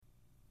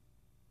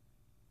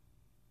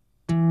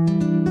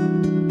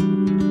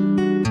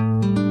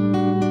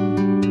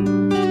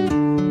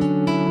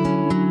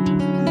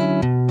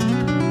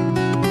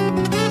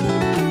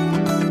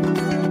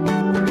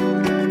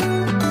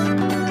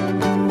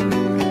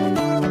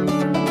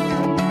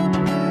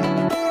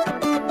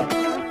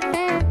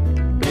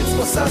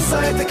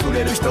えてく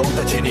れる人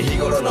たちに日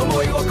頃の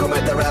思いを込め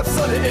たラプ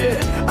ソデ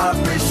ィア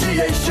プリシ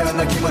エーション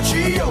な気持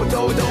ちを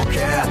届け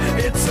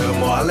いつ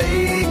もあ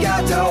り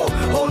がとう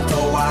本当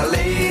はあ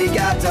り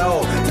が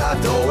とうた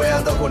と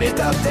えどこに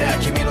立って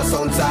君の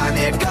存在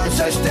に感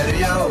謝してる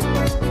よ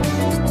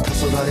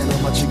黄昏の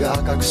街が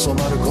赤く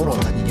染まる頃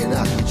何気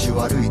なく道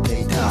を歩い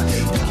ていた行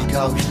き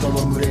交う人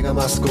の群れが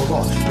増す午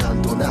後な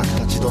んとなく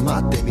立ち止ま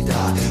ってみた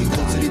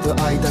ぽつりと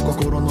空いた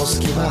心の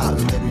隙間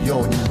埋める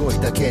ように動い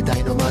た携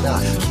帯のマナ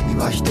ー君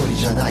は一人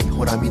じゃない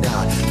ほら皆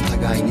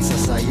互いに支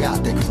え合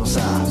ってくのさ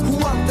不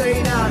安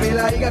定な未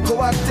来が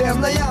怖くて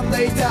悩ん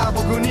でいた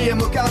僕に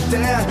向かって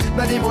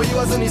何も言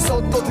わずにそ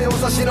っと手を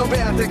差し伸べ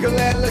てく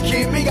れる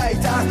君がい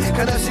た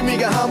悲し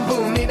みが半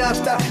分になっ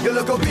た喜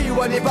び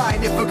は2倍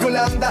に膨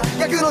らんだ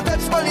逆の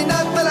立場に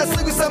なったら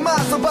すぐさま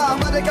そば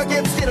まで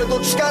駆けつける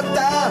と誓っ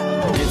た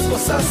いつも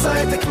支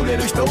えてくれ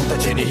る人た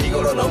ちに日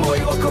頃の思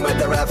いを込め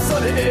たラプソ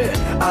デ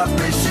ィア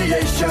プリシ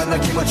エーションな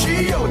気持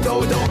ちを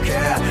届け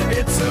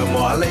いつ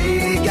もあ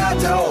りが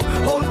とう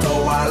本当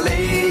はあ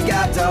り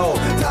がと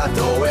うた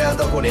とえ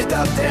どこに立っ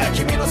て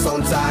君の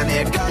存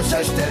在に感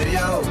謝してる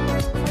よ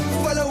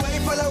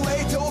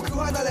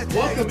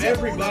Welcome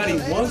everybody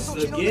once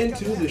again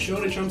to the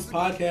Shonen Chumps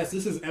podcast.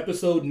 This is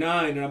episode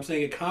 9 and I'm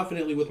saying it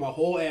confidently with my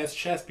whole ass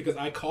chest because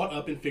I caught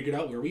up and figured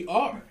out where we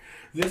are.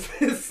 This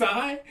is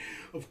Sai,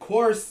 of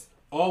course,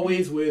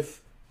 always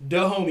with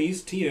the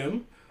homies,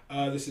 TM.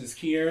 This is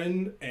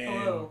Kieran and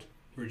Hello.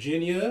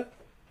 Virginia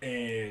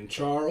and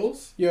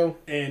Charles. Yo.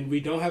 And we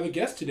don't have a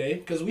guest today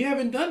because we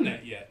haven't done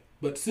that yet,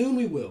 but soon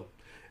we will.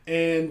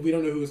 And we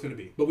don't know who it's going to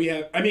be. But we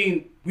don't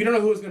know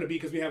who it's going to be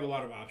because we have a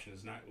lot of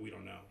options. We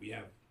don't know. We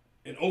have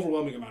an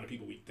overwhelming amount of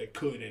people that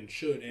could and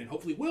should and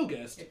hopefully will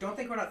guest. Yeah, don't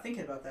think we're not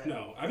thinking about that.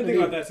 No, I've been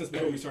thinking about that since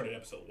before we started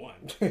episode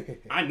 1.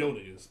 I know it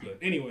is, but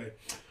anyway.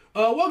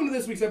 Welcome to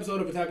this week's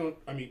episode of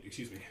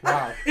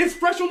Wow. It's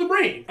fresh on the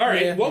brain. All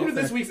right, welcome to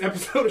this week's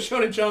episode of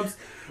Shonen Chumps.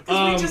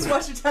 We just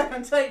watched Attack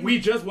on Titan. We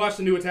just watched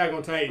the new Attack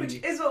on Titan. Which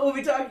is what we'll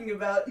be talking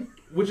about.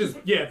 Which is,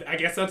 I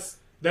guess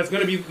that's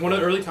going to be one of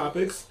the early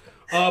topics.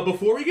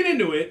 Before we get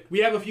into it,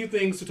 we have a few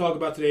things to talk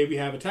about today. We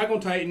have Attack on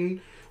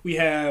Titan. We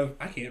have,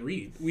 I can't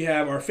read. We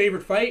have our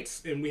favorite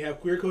fights, and we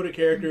have queer-coded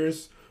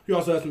characters. We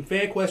also have some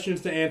fan questions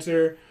to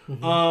answer.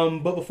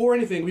 Mm-hmm. But before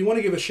anything, we want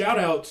to give a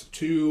shout-out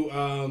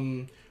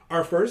to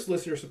our first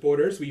listener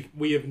supporters.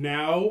 We have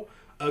now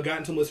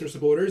gotten some listener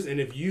supporters,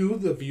 and if you,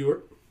 the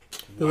viewer...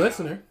 The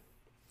listener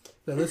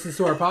that listens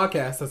to our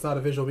podcast, that's not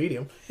a visual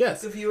medium.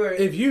 Yes. The viewer...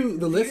 If you,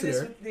 the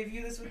listener... They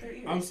view this with their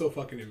ears. I'm so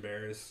fucking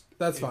embarrassed.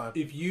 That's fine.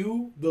 If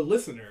you, the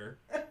listener,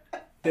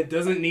 that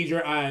doesn't need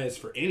your eyes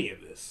for any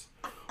of this...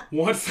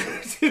 wants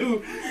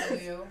to,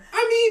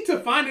 to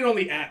find it on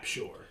the app,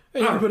 sure. Hey,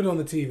 you can put it on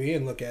the TV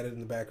and look at it in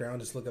the background.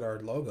 Just look at our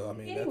logo. I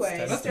mean,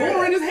 anyway, that's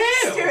boring as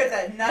hell. Stare at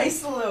that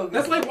nice logo.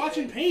 That's like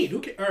watching paint.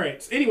 Who cares? All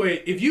right. So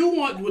anyway, if you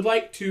would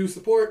like to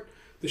support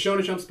the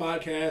Shonen Chumps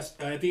podcast,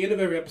 at the end of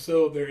every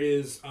episode, there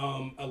is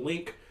a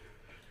link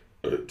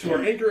to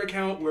our Anchor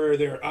account where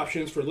there are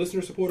options for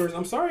listener supporters.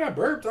 I'm sorry I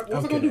burped. What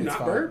was I going to do?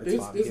 Not burp?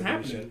 It's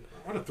happening.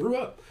 I want to threw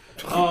up.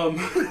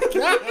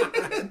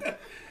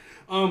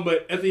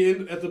 But at the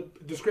end, at the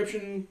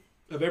description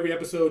of every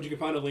episode, you can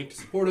find a link to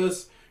support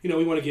us. You know,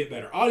 we want to get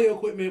better audio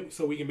equipment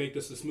so we can make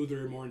this a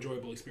smoother, more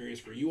enjoyable experience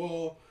for you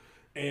all.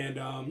 And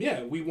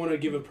we want to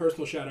give a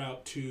personal shout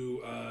out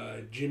to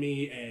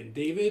Jimmy and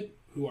David,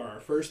 who are our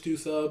first 2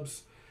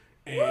 subs.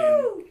 And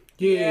Woo!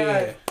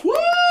 Yeah. Woo!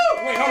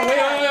 Wait,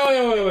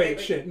 hold on,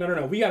 wait. Shit.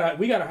 No. We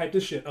gotta hype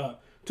this shit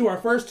up. To our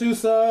first 2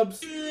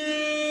 subs.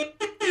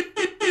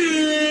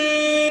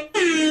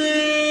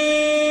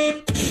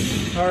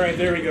 All right,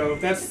 there we go.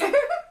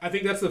 I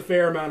think that's a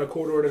fair amount of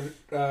quarter order.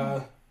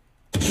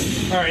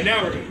 All right,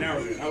 now we're good.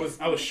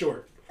 I was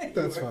short.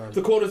 That's fine.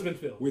 The quota's been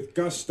filled. With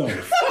gusto.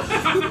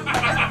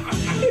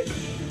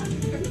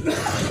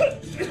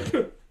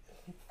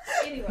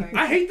 Anyway.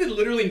 I hate that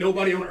literally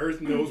nobody on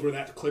Earth knows where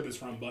that clip is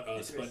from but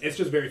us. But it's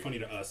just very funny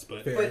to us.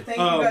 But thank you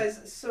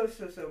guys so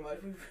much.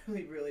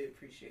 We really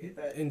appreciate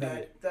that.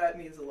 Indeed. That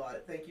means a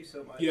lot. Thank you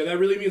so much. Yeah, that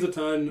really means a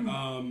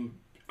ton.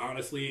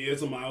 Honestly,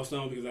 it's a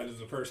milestone because that is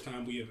the first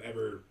time we have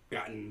ever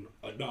gotten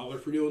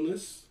 $1 for doing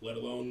this, let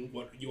alone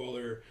what you all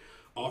are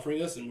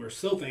offering us, and we're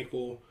so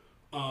thankful.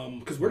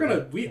 Because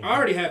we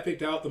already have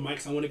picked out the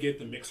mics I want to get,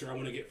 the mixer I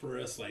want to get for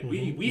us. Like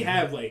we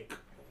have like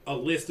a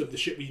list of the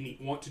shit we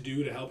want to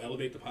do to help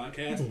elevate the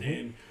podcast,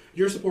 and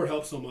your support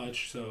helps so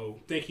much. So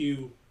thank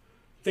you.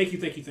 I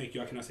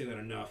cannot say that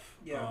enough.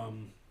 Yeah,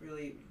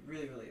 really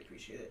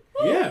appreciate it.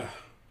 Yeah.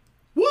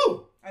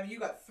 Woo! I mean, you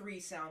got 3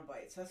 sound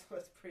bites. That's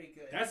pretty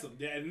good. That's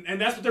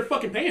what they're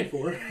fucking paying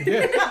for.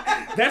 Yeah.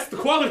 That's the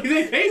quality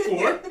they pay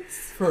for.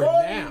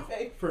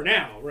 For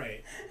now,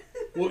 right.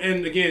 Well,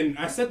 and again,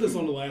 I said this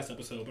on the last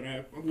episode, but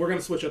we're going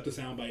to switch up the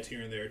sound bites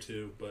here and there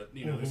too. But,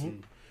 you know, there's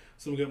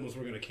some good ones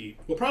we're going to keep.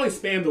 We'll probably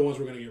spam the ones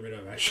we're going to get rid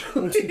of,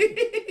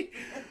 actually.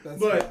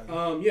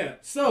 Yeah.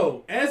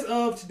 So, as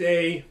of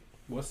today,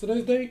 what's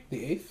today's date?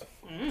 The 8th?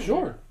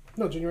 Sure.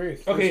 No, January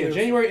 8th. Okay,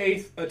 January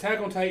 8th, Attack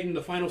on Titan,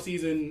 the final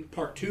season,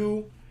 part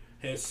 2,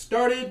 has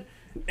started.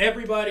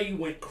 Everybody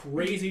went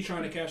crazy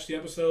trying to catch the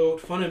episode.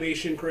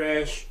 Funimation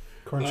crashed.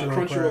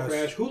 Crunchyroll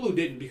crash. Hulu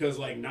didn't because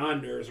like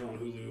non-nerds are on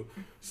Hulu,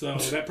 so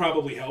that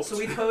probably helped. So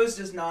we posed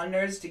as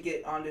non-nerds to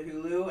get onto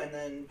Hulu and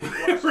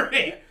then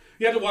right.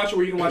 You have to watch it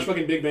where you can watch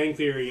fucking Big Bang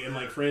Theory and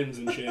like Friends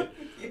and shit.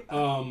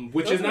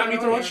 Which Those is not me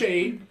throwing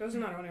shade. Those are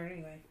not on there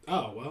anyway.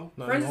 Oh well.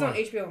 Friends is on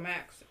HBO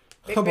Max.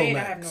 Big Hubble Bang,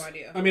 Max. I have no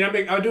idea. I mean,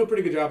 I do a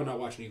pretty good job of not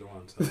watching either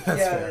one. So.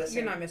 yeah,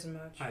 You're not missing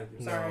much.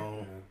 Sorry.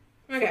 No.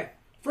 Okay.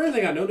 For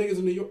anything I know, niggas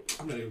in New York.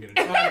 I'm not even getting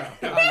into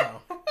it. I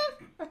know.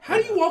 How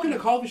do you walk in a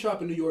coffee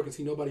shop in New York and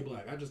see nobody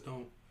black? I just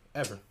don't.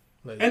 Ever.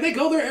 Like, And they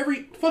go there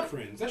every... Fuck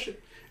Friends. That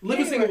shit...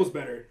 Living Single was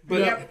better.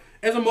 But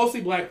as a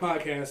mostly black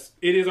podcast,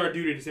 it is our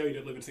duty to tell you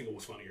that Living Single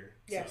was funnier.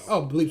 Yes.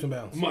 So, bleeps and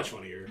bounds. much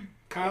funnier.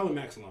 Kyle and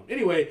Max alone.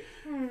 Anyway,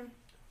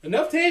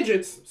 enough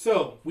tangents.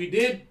 So, we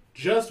did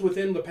just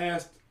within the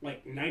past,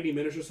 90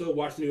 minutes or so,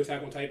 watch the new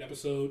Attack on Titan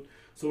episode.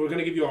 So, we're going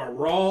to give you our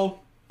raw,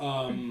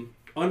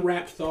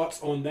 unwrapped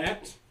thoughts on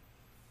that.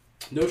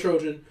 No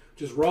Trojan.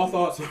 Just raw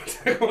thoughts on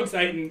Attack on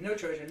Titan. no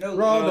Trojan, no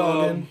Raw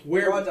dogging.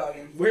 raw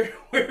dogging. Where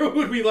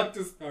would we like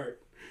to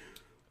start?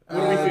 What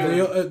are we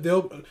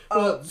feeling?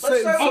 Let's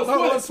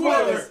start with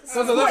spoilers.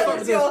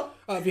 Spoilers, y'all.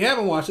 If you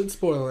haven't watched it,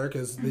 spoiler,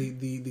 because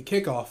the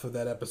kickoff of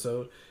that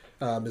episode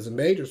is a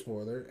major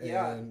spoiler, and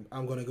Yeah.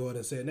 I'm going to go ahead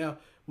and say it now.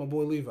 My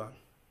boy Levi.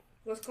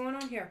 What's going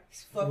on here?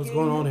 He's What's fucking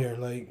going on here?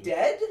 Like,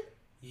 dead?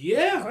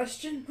 Yeah.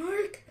 Question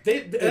mark?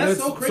 That's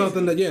so crazy.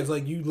 Something that, it's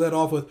like you let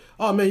off with,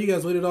 oh man, you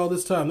guys waited all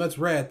this time. That's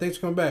rad. Thanks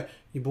for coming back.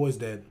 Your boy's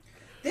dead.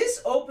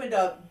 This opened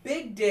up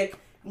big dick.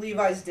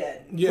 Levi's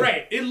dead. Yeah.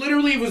 Right. It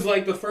literally was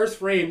like the first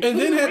frame. And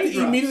then had to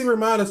Raindrops. immediately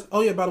remind us,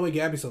 oh yeah, by the way,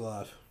 Gabby's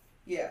alive.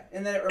 Yeah,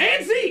 and then it And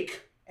reminds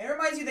Zeke! And it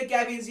reminds you that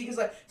Gabby and Zeke is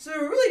like, so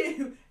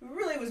it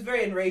really was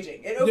very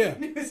enraging. It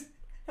opened,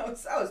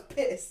 I was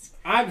pissed.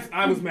 I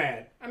was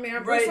mad. I mean,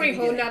 I'm Right in the personally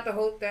holding beginning. out the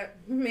hope that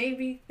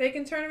maybe they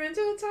can turn him into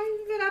a Titan,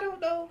 but I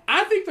don't know.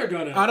 I think they're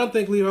gonna. I don't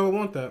think Levi would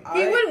want that.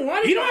 He wouldn't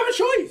want it. He don't have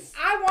a choice.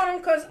 I want him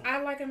because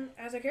I like him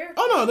as a character.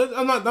 Oh no,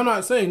 I'm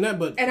not saying that,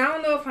 but And I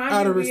don't know if Hanji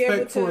out of would be able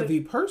respect to... for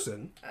the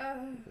person,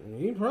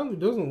 he probably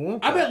doesn't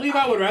want that. I bet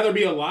Levi would rather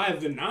be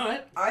alive than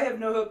not. I have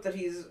no hope that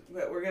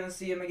we're gonna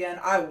see him again.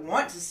 I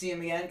want to see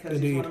him again because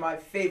he's Indeed. one of my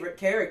favorite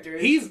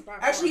characters. He's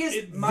actually is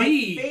It's my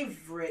the-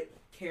 favorite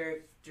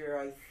character.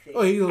 I think.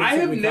 Oh, he's I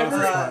have never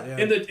yeah.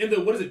 in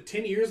the what is it,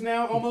 10 years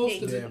now almost?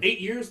 Eight. Is it Yeah. 8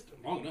 years?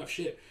 Long enough,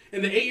 shit.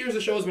 In the 8 years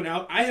the show has been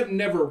out, I have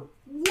never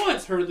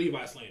once heard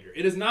Levi slander.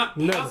 It is not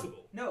Never. possible.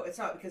 No, it's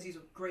not because he's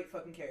a great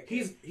fucking character.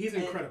 He's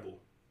And incredible.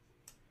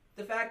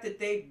 The fact that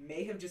they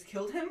may have just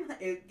killed him,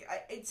 it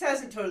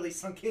hasn't totally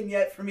sunk in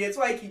yet for me. That's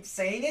why I keep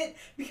saying it,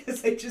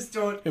 because I just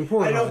don't.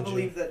 Important I don't knowledge,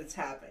 believe that it's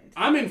happened.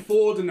 I'm in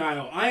full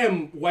denial. I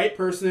am white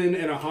person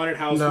in a haunted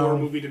house No. horror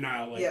movie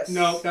denial. Like, Yes.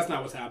 no, that's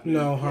not what's happening.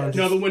 No,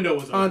 No, the window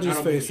was open. I Hanji's don't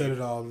face believe said it.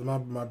 it all.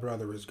 My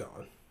brother is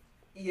gone.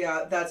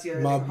 Yeah, that's the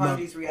other My- thing.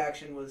 Hanji's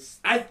reaction was.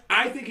 I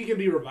think he can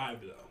be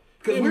revived though.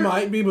 It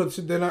might be, but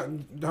they're not.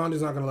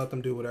 Hanji's not going to let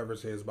them do whatever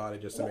to his body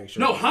just to make sure.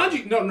 No,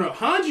 Hanji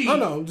Oh,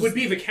 no, just- would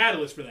be the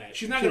catalyst for that.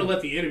 She's not going to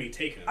let the enemy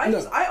take him.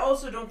 I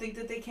also don't think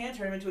that they can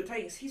turn him into a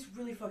Titan. He's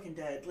really fucking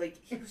dead. Like,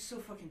 he was so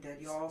fucking dead,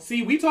 y'all.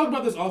 See, we talked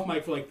about this off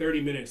mic for like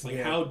 30 minutes, like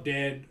Yeah. how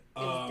dead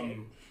dead.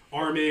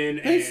 Armin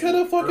and They said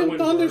a fucking Erwin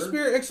thunder were.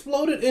 spirit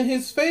exploded in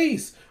his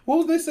face. What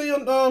was they say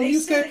on They you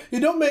said- said you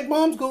don't make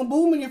bombs go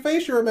boom in your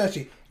face, you're a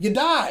meshy. You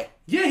die.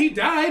 Yeah, he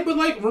died, but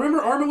like remember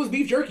Armin was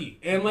beef jerky,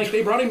 and like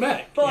they brought him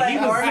back. But And he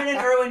was- Armin and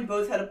Erwin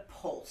both had a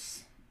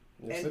pulse.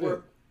 Yes, and they were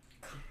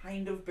did.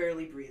 kind of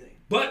barely breathing.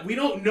 But we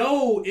don't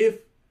know if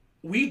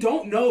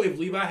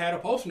Levi had a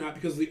pulse or not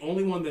because the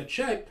only one that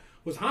checked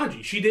was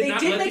Hanji. She did They not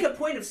did let make a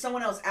point of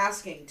someone else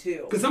asking,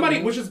 too. because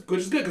somebody, which is good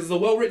because it's a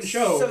well written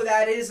show. So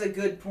that is a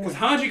good point. Because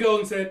Hanji goes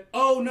and said,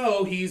 "Oh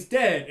no, he's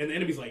dead," and the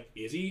enemy's like,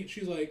 "Is he?"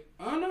 She's like,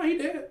 "Oh no, he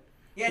dead."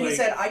 Yeah, and he like-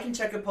 said, I can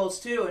check a pulse,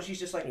 too. And she's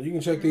just like, You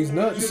can check these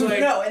nuts. She's like-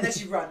 no. And then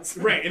she runs.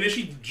 Right, and then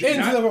she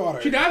Into the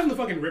water. She dives in the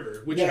fucking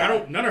river, which Yeah. I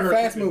don't. None of her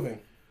Fast equipment- moving.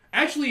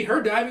 Actually,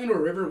 her diving into a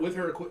river with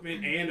her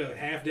equipment and a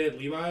half dead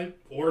Levi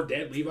or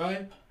dead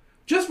Levi,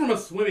 just from a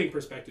swimming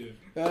perspective,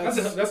 that's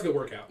a good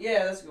workout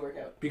Yeah, that's a good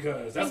workout.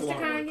 because that's Thanks a to lot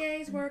of work.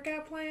 Kanye's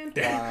workout plan.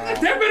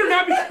 That better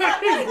not be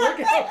Kanye's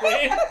workout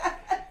plan.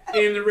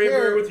 In the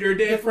river with your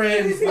dead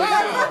friends. Like,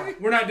 no,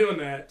 we're not doing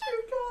that.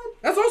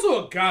 That's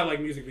also a godlike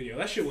music video.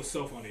 That shit was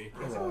so funny.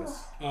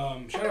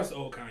 Shout out to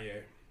old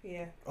Kanye.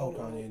 Yeah. Oh,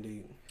 Kanye,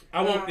 indeed.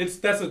 I won't.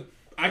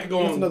 I could go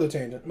That's on another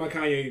tangent. my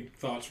Kanye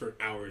thoughts for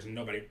hours, and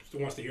nobody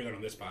wants to hear that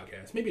on this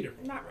podcast. Maybe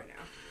different. Not right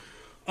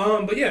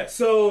now. But yeah.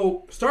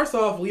 So starts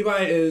off.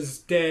 Levi is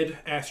dead.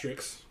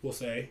 Asterisk. We'll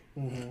say.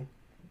 Mm-hmm.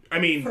 I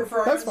mean, For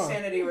our That's fine.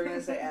 insanity, we're going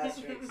to say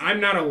asterisk. I'm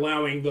not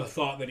allowing the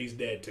thought that he's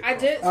dead to. I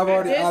cross. did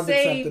I've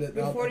say accepted it.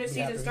 before I'll the be happy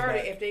season with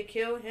started, that. if they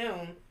kill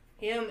him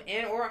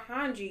and or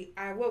Hanji,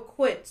 I will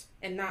quit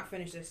and not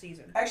finish this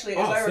season. Actually,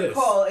 as Oh, I sis.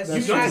 recall, as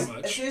You've soon done as, so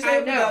much. as soon as I they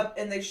opened know. up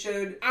and they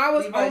showed I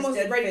was Levi's almost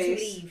dead ready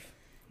face, to leave.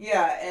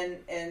 yeah,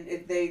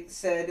 and they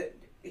said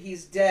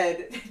he's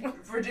dead.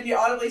 Virginia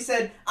audibly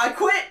said, "I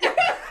quit."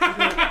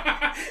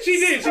 She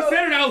did. She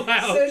said it out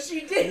loud. So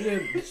she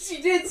did.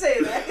 She did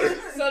say that.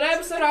 So that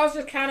episode, I was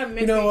just kind of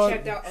mentally know what?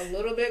 checked out a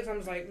little bit. Because I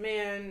was like,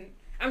 man,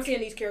 I'm seeing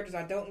these characters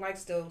I don't like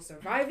still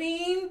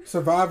surviving.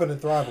 Surviving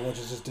and thriving, which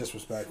is just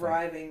disrespectful.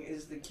 Thriving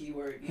is the key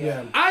word.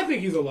 Yeah. I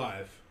think he's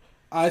alive.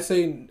 I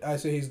say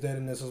he's dead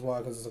in this as well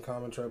because it's a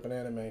common trope in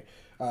anime.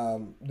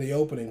 The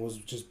opening was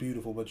just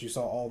beautiful, but you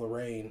saw all the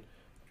rain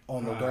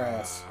on the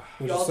grass,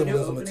 which is Y'all, the new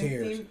symbolism of opening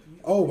tears. theme?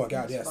 Oh my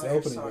god, yes, the Sorry,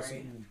 opening was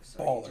Sorry,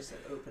 baller. you just said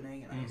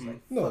opening, and I was like,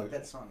 fuck No.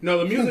 that song. No,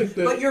 the music.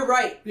 But you're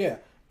right. Yeah,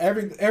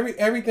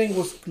 everything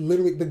was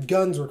literally, the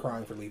guns were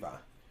crying for Levi.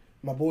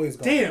 My boy is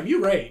gone. Damn,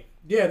 you're right.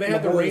 Yeah, they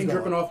had My the boy rain is gone.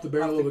 dripping off the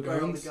barrel of the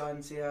Barrel guns. The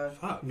guns, yeah.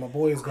 Fuck. My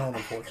boy is gone,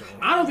 unfortunately.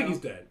 I don't think he's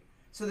dead.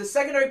 So the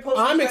secondary post.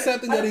 I'm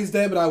accepting that he's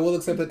dead, but I will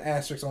accept an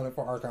asterisk on it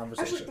for our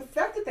conversation. Actually, the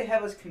fact that they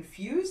have us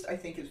confused, I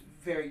think, is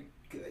very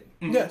good.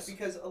 Yes.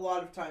 Because a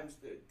lot of times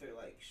they're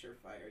like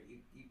surefire. You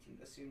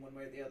can assume one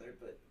way or the other,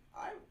 but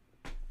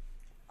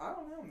I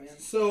don't know, man.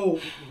 So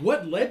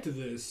what led to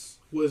this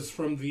was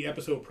from the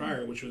episode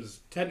prior, which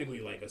was technically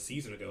like a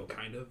season ago,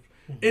 kind of,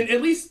 and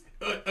at least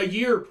a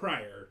year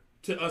prior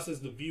to us as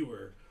the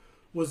viewer,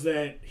 was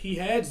that he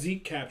had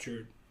Zeke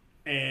captured,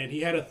 and he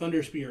had a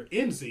Thunder Spear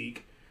in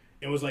Zeke,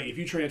 and was like, if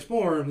you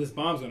transform, this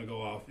bomb's gonna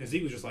go off, and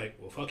Zeke was just like,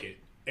 well, fuck it,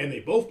 and they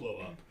both blow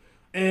up.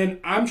 And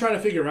I'm trying to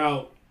figure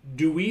out,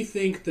 do we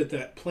think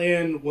that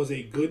plan was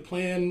a good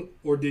plan,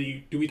 or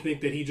do we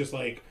think that he just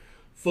like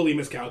fully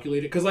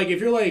miscalculated? Because like,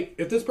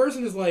 if this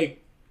person is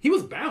like, he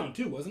was bound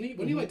too, wasn't he?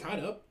 Wasn't he like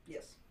tied up?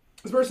 Yes.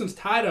 This person's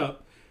tied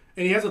up,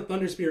 and he has a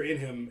Thunder Spear in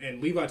him,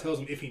 and Levi tells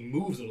him if he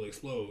moves, it'll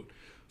explode.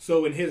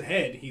 So in his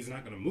head, he's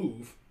not going to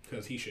move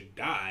because he should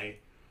die.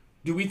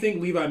 Do we think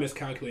Levi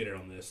miscalculated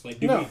on this?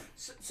 Like, No.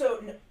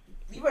 So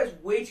Levi's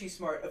way too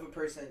smart of a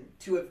person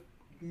to have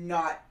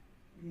not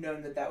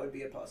known that would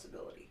be a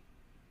possibility.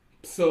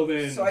 So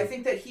then, So I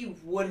think that he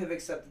would have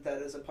accepted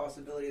that as a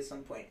possibility at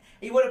some point.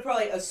 He would have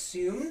probably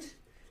assumed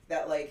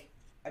that, like,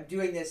 I'm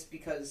doing this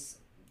because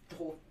the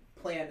whole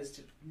plan is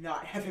to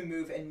not have him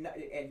move and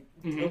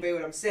obey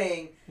what I'm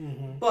saying.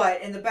 Mm-hmm.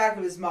 But in the back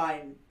of his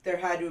mind, there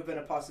had to have been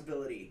a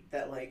possibility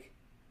that, like,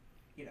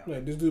 you know.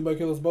 Like, this dude might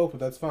kill us both, but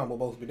that's fine. We'll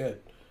both be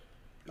dead.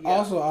 Yeah.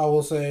 Also, I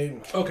will say,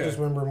 Okay. just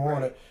remember more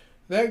on Right. it.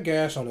 That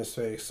gash on his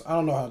face, I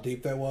don't know how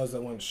deep that was.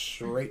 That went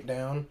straight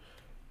down.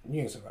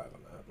 You ain't surviving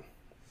that.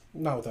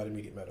 Not without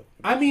immediate medical.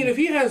 I mean, if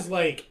he has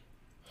like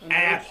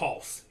ab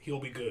pulse, he'll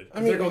be good. I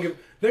mean,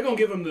 they're gonna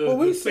give him the. Well,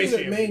 we the see space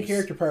that jam main boost.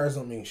 character powers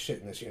don't mean shit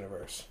in this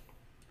universe.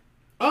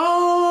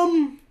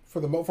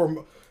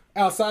 For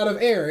outside of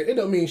Aaron, it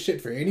don't mean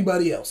shit for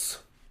anybody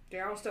else.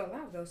 They're all still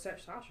alive though,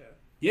 except Sasha.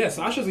 Yeah,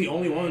 Sasha's the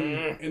only one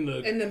in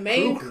the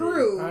main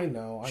crew. I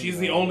know. She's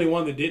the only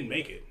one that didn't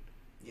make it.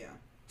 Yeah.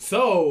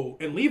 So,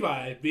 and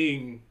Levi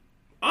being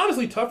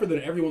honestly tougher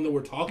than everyone that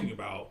we're talking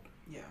about.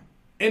 Yeah.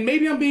 And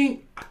maybe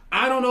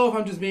I don't know if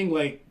I'm just being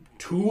like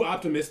too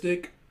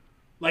optimistic.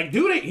 Like,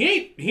 dude,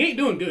 he ain't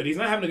doing good. He's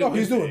not having a good No,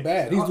 he's day. doing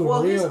bad. He's doing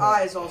well, real his bad.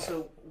 eyes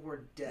also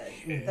were dead.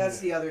 That's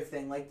the other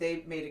thing. Like,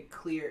 they made it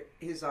clear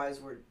his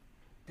eyes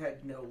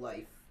had no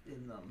life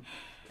in them.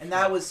 And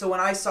that was, so when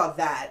I saw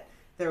that,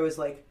 there was,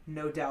 like,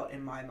 no doubt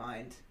in my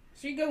mind.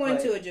 So you go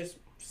into it just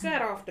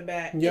sad off the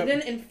bat, Yep. and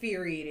then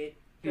infuriated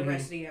the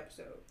rest of the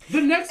episode.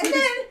 The next And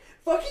thing then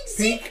fucking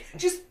Zeke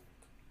just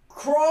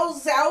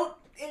crawls out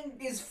and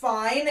is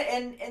fine,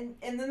 and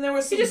then there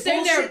was He some just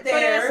stayed there, bullshit butt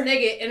ass there.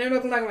 naked, and they're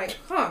looking like,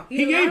 huh?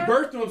 he gave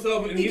birth to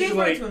himself, and He he's gave just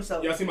birth like, to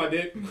himself. y'all see my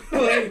dick?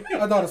 Like,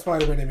 I thought of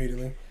Spider-Man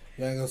immediately.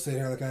 You ain't gonna sit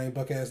here like I ain't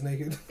buck ass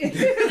naked.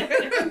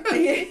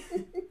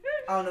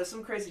 I don't know,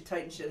 some crazy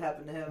Titan shit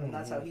happened to him, and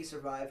that's how he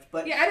survived.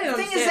 But Yeah, I didn't the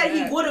thing is understand that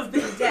he that. would have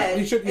been dead.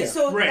 He should- yeah. And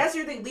so Right. that's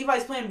your thing.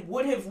 Levi's plan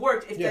would have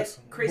worked if Yes,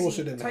 that crazy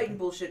bullshit didn't Titan happen.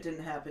 bullshit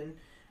didn't happen.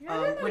 Yeah,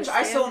 I didn't Which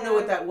I still don't know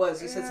what understand that was.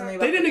 He said Yeah. something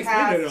about They didn't the explain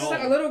it at paths. all. It's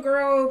like a little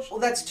girl Well,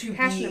 that's too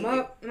hashing big. him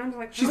up, and I'm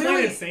like, she's huh? not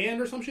Clearly- in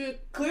sand or some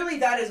shit? Clearly,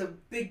 that is a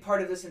big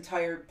part of this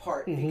entire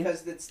part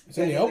because it's in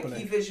been the in opening.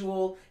 key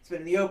visual. It's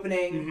been in the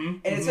opening,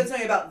 Mhm, and it said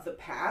something about the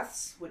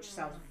paths, which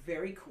sounds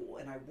very cool,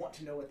 and I want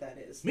to know what that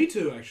is. Me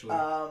too, actually.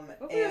 Hopefully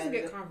it doesn't And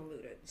get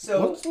convoluted.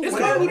 so Wasn't It's supposed to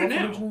be convoluted like a now.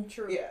 one-off originally?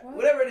 True. yeah, What?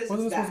 whatever it is,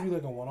 Wasn't it it's supposed to that. be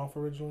like a one-off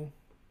originally?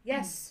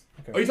 Yes.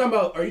 Okay. Are you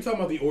talking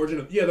about the origin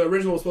of? Yeah, the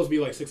original was supposed to be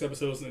like 6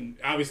 episodes, and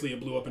obviously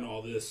it blew up in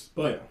all this,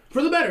 but Yeah.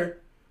 for the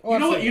better. Oh, You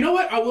know what? absolutely. You know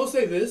what? I will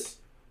say this.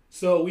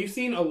 So we've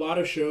seen a lot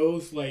of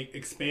shows like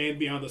expand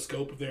beyond the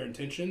scope of their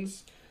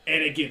intentions,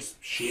 and it gets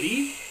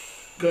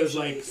shitty because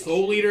like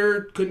Soul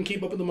Eater couldn't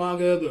keep up with the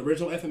manga, the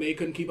original FMA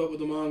couldn't keep up with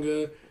the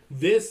manga.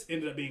 This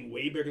ended up being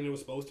way bigger than it was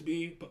supposed to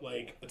be, but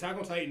like Attack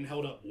on Titan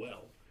held up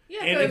well.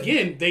 Yeah, And 'cause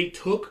again, they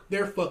took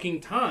their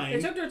fucking time. they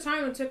took their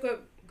time and took a,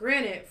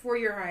 granted,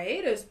 4-year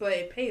hiatus, but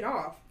it paid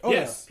off. Oh,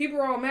 yes, People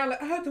were all mad,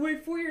 like, I had to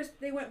wait 4 years.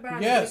 They went by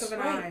Yes. in the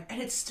blink of an eye. Right,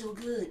 and it's still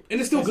good. and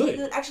it's still good.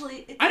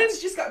 Actually, I it's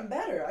didn't- just gotten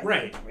better.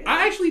 Right. Really.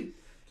 I actually,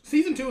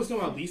 season 2 is still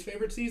my least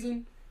favorite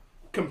season,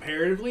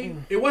 comparatively.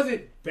 It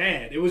wasn't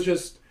bad. It was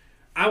just,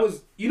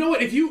 you know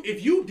what, if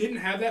you didn't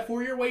have that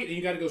 4-year wait and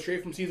you got to go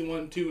straight from season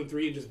 1, 2, and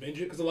 3 and just binge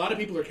it, because a lot of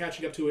people are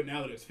catching up to it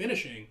now that it's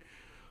finishing,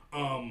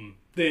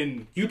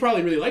 then you'd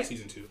probably really like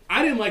season 2.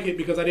 I didn't like it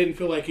because I didn't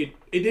feel like it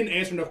didn't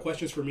answer enough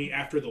questions for me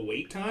after the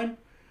wait time.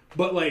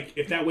 But, like,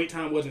 if that wait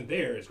time wasn't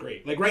there, it's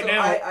great. Like, right now...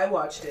 I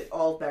watched it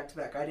all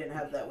back-to-back. I didn't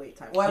have that wait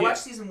time. Well, I watched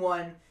season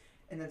 1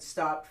 and then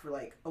stopped for,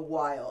 like, a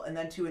while. And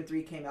then 2 and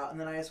 3 came out.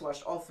 And then I just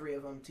watched all 3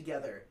 of them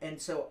together.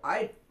 And so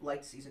I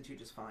liked season 2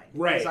 just fine.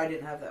 Right. Because I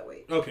didn't have that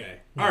wait. Okay.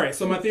 All right.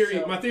 So my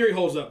theory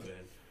holds up then.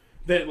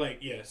 That, like,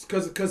 yes.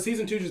 Because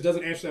season 2 just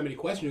doesn't answer that many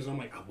questions. I'm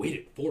like, I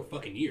waited 4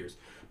 fucking years.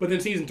 But then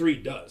season 3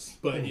 does.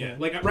 But, yeah.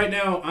 Like, right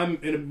now, I'm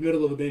in the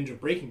middle of a binge of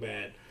Breaking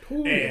Bad.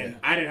 Ooh, and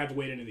I didn't have to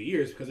wait into the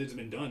years because it's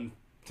been done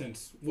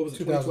since, what was it,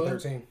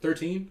 2013.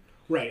 13?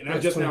 Right, and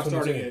I'm just now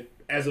starting it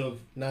as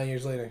of 9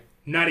 years later.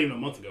 Not even a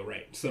month ago,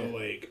 right? So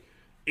like,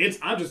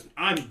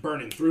 I'm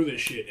burning through this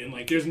shit, and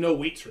like, there's no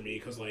waits for me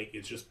because like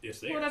it's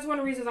there. Well, that's one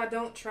of the reasons I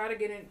don't try to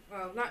get in.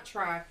 Not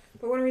try,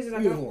 but one of the reasons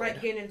I don't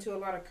like getting into a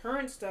lot of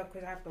current stuff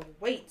because I have to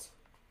wait,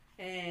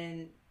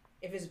 and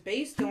if it's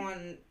based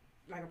on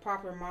like a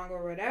popular manga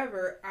or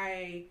whatever,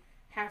 I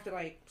have to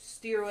like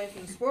steer away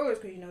from the spoilers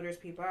because you know there's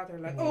people out there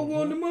like, oh,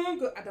 well, the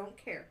manga. I don't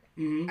care.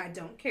 I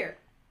don't care.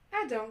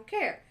 I don't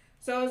care.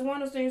 So it's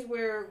one of those things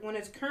where when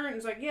it's current,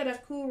 it's like, yeah,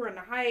 that's cool. We're in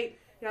the hype.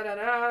 We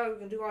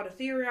can do all the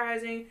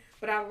theorizing.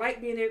 But I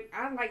like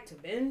I like to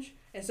binge.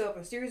 And so if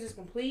a series is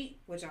complete,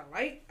 which I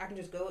like, I can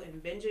just go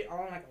and binge it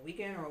all in like a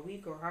weekend or a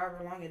week or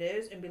however long it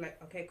is and be like,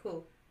 okay,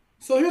 cool.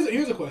 So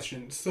here's a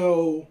question.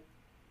 So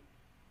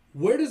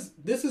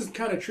this is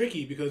kind of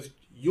tricky because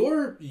you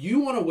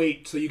want to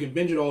wait so you can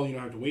binge it all. You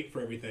don't have to wait for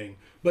everything.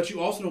 But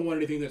you also don't want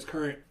anything that's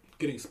current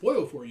getting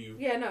spoiled for you.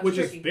 Yeah, no, which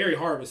tricky. is very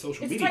hard with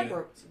social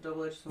media. It's a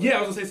double-edged sword. Yeah,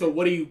 I was gonna say. So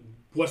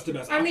what's the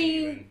best option? I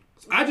mean,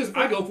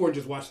 I go for it and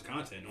just watch the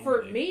content.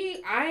 For me,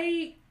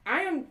 I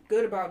am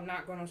good about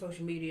not going on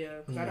social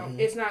media because I don't.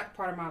 It's not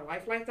part of my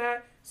life like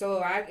that.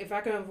 So if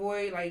I can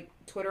avoid like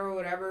Twitter or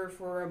whatever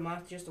for a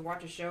month just to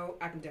watch a show,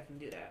 I can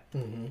definitely do that.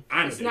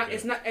 It's not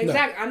exactly.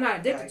 No. I'm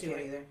not addicted to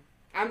it either.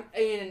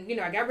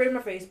 I got rid of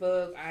my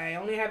Facebook. I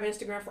only have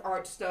Instagram for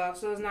art stuff,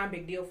 so it's not a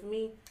big deal for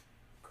me.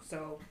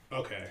 So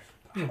okay.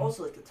 I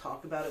also like to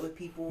talk about it with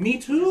people. Me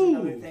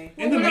too.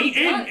 And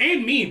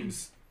and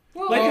memes.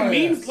 Well, like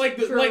the memes, like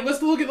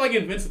let's look at like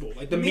Invincible,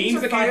 like the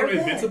memes that came from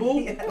Invincible.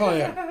 Yeah. Oh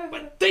yeah.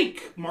 Like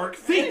think, Mark,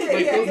 think.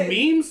 Like those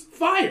memes,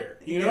 fire.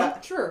 You know. Yeah.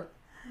 True.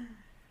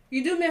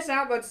 You do miss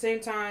out, but at the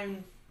same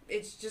time,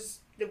 it's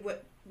just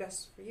what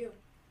best for you.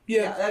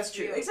 Yeah, that's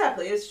true.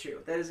 Exactly, it's true.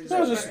 That is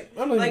exactly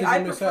right.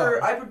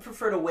 I would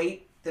prefer to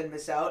wait than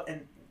miss out,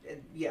 and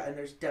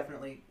there's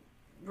definitely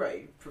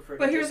prefer.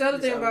 But here's the other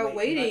thing about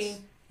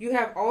waiting. You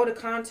have all the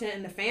content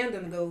and the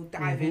fandom to go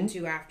dive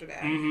into after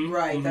that.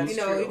 Right, that's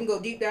true. You can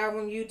go deep dive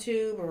on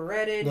YouTube or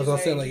Reddit. That's what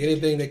I'm saying. Like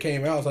anything that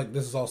came out, it's like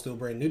this is all still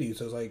brand new to you.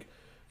 So it's like,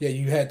 yeah,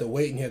 you had to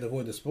wait and you had to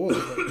avoid the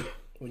spoilers. But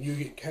when you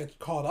get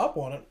caught up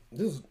on it,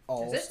 this is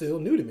all still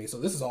new to me. So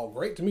this is all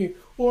great to me.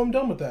 Well, I'm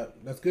done with that.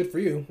 That's good for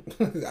you.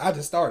 I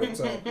just started,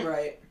 so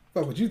right.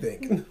 Fuck what you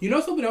think. You know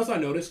something else I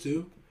noticed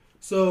too?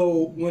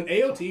 So when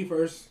AOT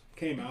first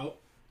came out,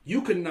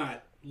 you could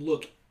not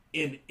look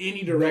in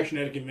any direction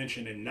at a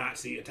convention and not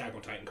see Attack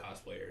on Titan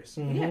cosplayers.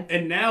 Yeah.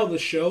 And now the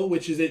show,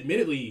 which is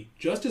admittedly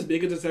just as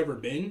big as it's ever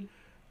been,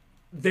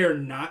 they're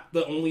not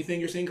the only thing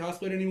you're seeing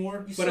cosplayed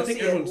anymore. But I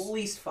think at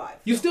least 5.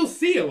 You still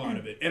see a lot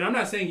of it. And I'm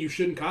not saying you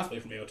shouldn't cosplay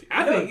from AOT.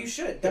 I think you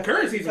should. The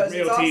current season from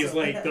AOT is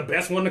like the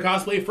best one to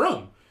cosplay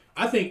from.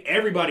 I think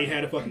everybody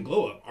had a fucking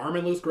glow up.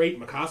 Armin looks great.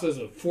 Mikasa's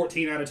a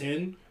 14 out of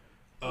 10.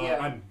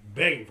 I'm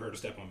begging for her to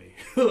step on me.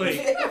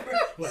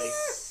 like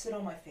sit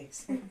on my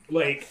face.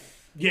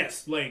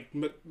 Yes, like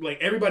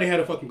everybody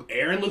had a fucking.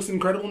 Aaron looks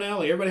incredible now.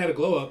 Like everybody had a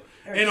glow up,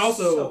 Aaron's and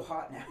also so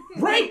hot now.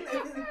 Right,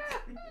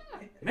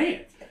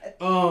 man.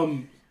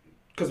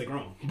 Because they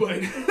grown,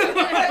 but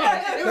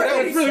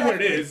that's really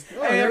what it is.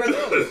 I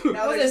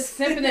was just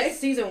simping at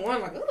season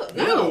 1, like, ugh,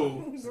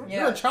 no,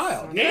 you're a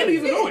child. And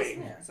he's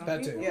annoying.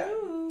 That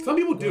too. Some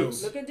people do.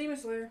 Look at Demon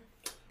Slayer.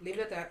 Leave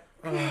it at that.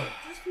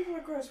 Those people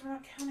are gross. We're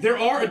not counting. There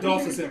are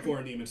adults that sit for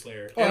in Demon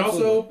Slayer, and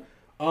also,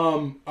 I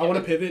want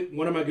to pivot.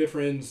 One of my good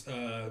friends,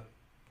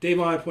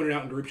 Davon, pointed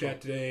out in group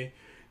chat today,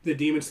 the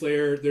Demon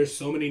Slayer. There's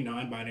so many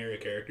non-binary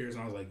characters,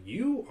 and I was like,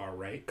 you are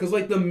right, because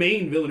like the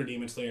main villain of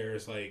Demon Slayer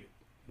is like,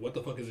 what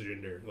the fuck is a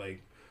gender?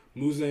 Like,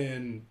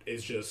 Muzan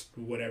is just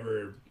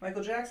whatever.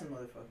 Michael Jackson,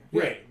 motherfucker.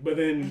 Right, but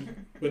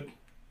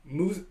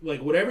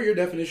like whatever your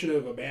definition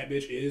of a bad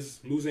bitch is,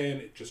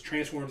 Muzan just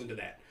transforms into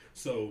that.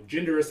 So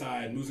gender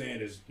aside,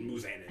 Muzan is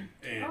Muzanin.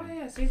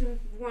 And season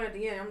 1 at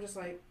the end, I'm just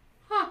like,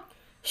 huh.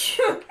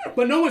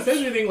 But no one says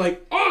anything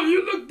like, "Oh,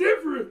 you look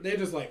different." They're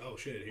just like, "Oh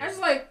shit." I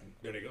just like,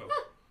 there they go.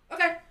 Huh,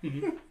 okay.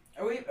 Mm-hmm.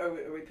 Are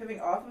we pivoting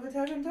off of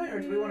Attack on Titan,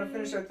 or do we want to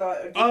finish our thought?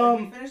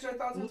 Finish our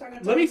thoughts on Attack on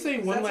Titan? Let me say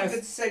one last.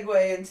 That's a good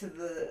segue into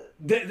the.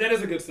 That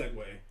is a good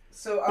segue.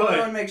 So I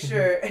want to make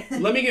sure.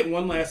 Let me get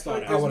one last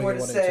thought. There's more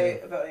to say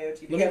about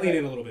AOT. Let me lean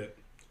in a little bit.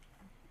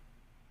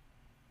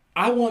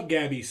 I want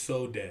Gabby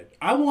so dead.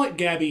 I want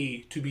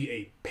Gabby to be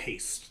a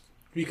paste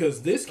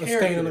because this character. A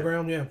stain on the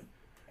ground, yeah.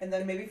 And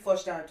then maybe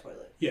flush down a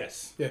toilet.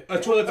 Yes. Yeah. A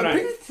toilet that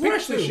I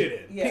flush the too.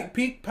 shit in. Yeah.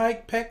 Peek,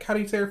 Peck, how do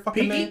you say her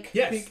fucking name?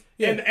 Yes. Peek.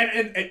 Yeah.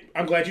 And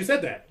I'm glad you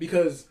said that,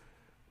 because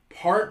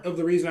part of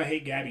the reason I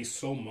hate Gabby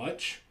so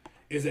much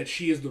is that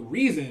she is the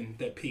reason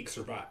that Peek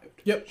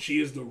survived. Yep. She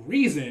is the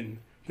reason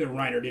that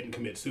Reiner didn't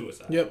commit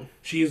suicide. Yep.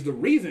 She is the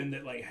reason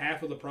that like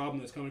half of the problem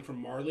that's coming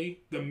from Marley,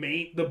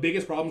 the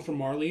biggest problems from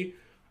Marley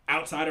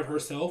outside of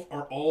herself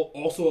are all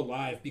also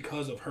alive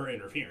because of her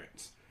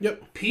interference.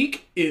 Yep.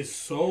 Peek is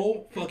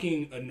so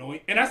fucking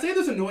annoying. And I say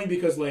this annoying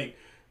because like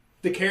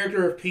the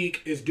character of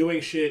Peek is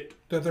doing shit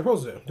that they're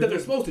supposed to do. that they're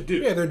supposed to do.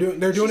 Yeah, they're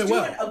doing it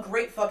well. She's doing a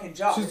great fucking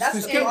job.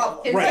 That's the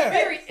problem. It's,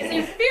 Right.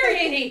 it's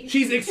infuriating.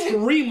 She's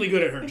extremely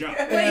good at her job.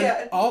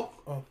 And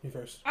you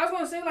first. I was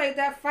gonna say like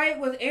that fight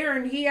with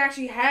Aaron. He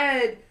actually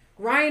had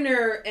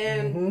Reiner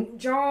and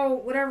Jaw,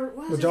 whatever.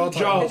 What was The Jaw his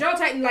Titan. name? The Jaw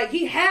Titan. Like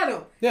he had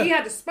him. Yeah. He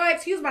had the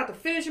spikes. He was about to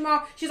finish him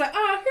off. She's like,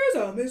 here's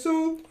a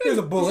missile. Here's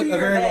a bullet, To a your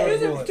very head. large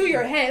Here's a- bullet. to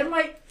your head. I'm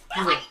like,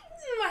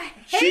 I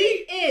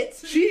hate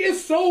it. She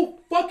is so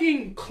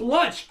fucking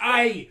clutch.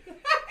 I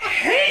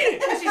hate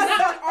it. She's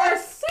not on our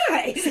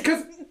side.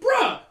 Because,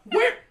 bruh,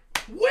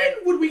 when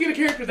would we get a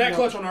character that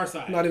clutch on our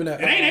side? Not even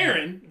that. It ain't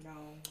Aaron.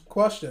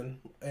 Question,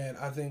 and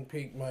I think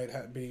Peek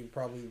might be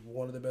probably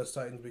one of the best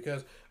Titans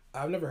because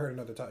I've never heard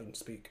another Titan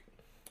speak.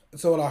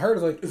 So what I heard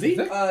is like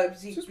Zeke?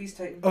 Zeke Beast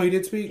Titan. Oh, he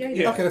did speak? Yeah,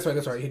 Yeah. Okay, that's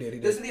right. He did.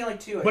 Those are the only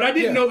two. But I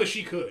didn't Yeah. know that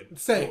she could.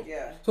 Same.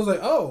 Yeah. So I was like,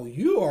 oh,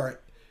 you are,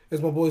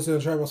 as my boy said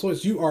in Tribal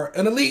Swords, you are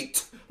an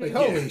elite. Like,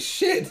 holy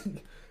shit.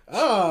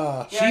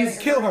 She's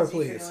kill her,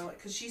 please.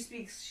 Because she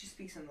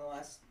speaks in the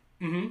last.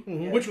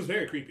 Which was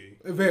very creepy.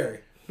 Very.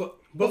 But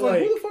But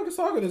like, who the fuck is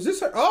talking? Is this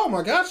her? Oh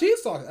my god, she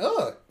is talking.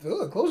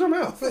 Ugh, close your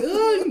mouth.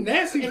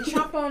 nasty. And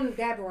chomp on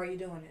Gabby while you're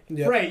doing it.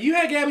 Yeah. Right, you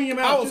had Gabby in your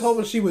mouth. I was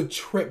hoping she would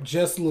trip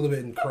just a little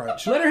bit and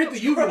crunch. Let her hit the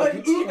U.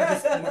 Like,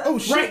 Oh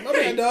shit, Right. my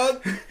bad,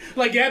 dog.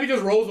 like Gabby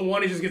just rolls the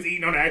one and just gets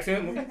eaten on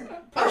accident.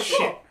 Oh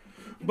shit.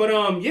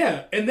 But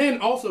yeah, and then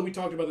also we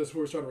talked about this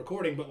before we started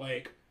recording, but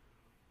like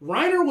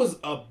Reiner was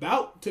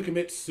about to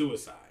commit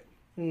suicide.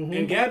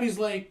 And Gabby's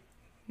like,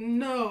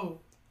 no.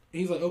 And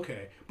he's like,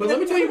 okay. But let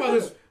me tell you why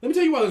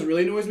this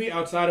really annoys me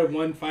outside of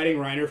one fighting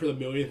Reiner for the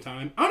millionth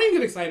time. I don't even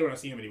get excited when I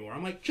see him anymore.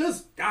 I'm like,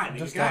 just die, nigga.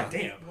 Just God die.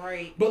 damn.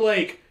 Right. But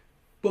like,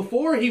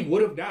 before he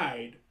would have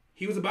died,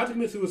 he was about to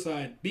commit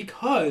suicide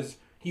because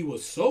he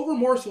was so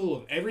remorseful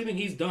of everything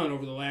he's done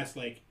over the last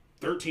like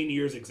 13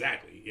 years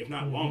exactly, if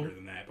not longer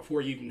than that,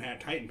 before he even had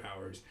Titan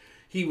powers.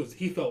 He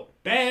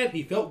felt bad,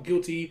 he felt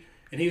guilty,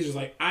 and he was just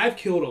like, I've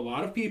killed a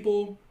lot of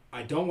people.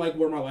 I don't like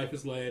where my life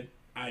has led.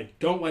 I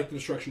don't like the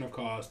destruction I've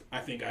caused. I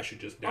think I should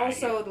just die.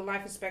 Also, here. the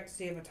life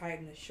expectancy of a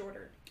Titan is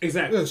shorter.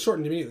 Exactly. It's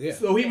shortened immediately, yeah.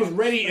 So he was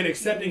ready and 13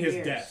 accepting his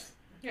years. death.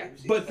 Yeah.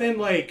 But then,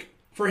 like,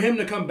 for him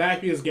to come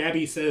back because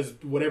Gabby says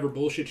whatever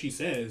bullshit she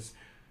says,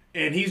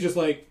 and he's just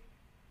like,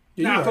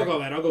 nah, you're fuck right. all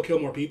that. I'll go kill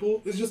more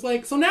people. It's just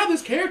like, so now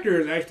this character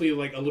is actually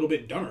like a little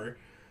bit dumber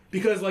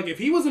because like if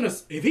he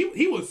was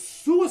he was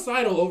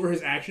suicidal over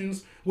his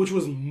actions, which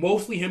was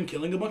mostly him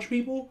killing a bunch of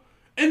people,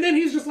 and then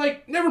he's just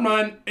like, never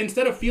mind.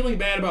 Instead of feeling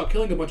bad about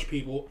killing a bunch of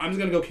people, I'm just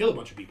gonna go kill a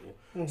bunch of people.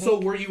 So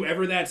were you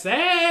ever that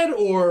sad,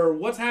 or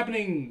what's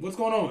happening? What's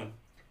going on?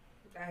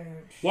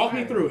 Walk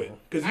me through it,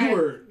 because you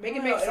were Make it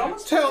No, make it sense.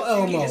 almost Tell felt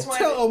like he Elmo. just wanted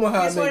Tell to- Elmo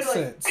how he it just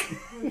wanted makes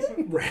to,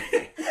 sense.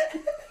 right.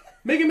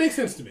 Make it make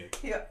sense to me.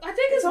 Yeah, I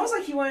think it's almost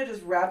like he wanted to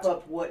just wrap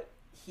up what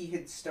he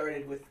had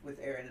started with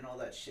Aaron and all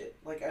that shit.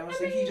 Like I almost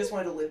think he just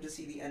wanted to live to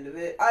see the end of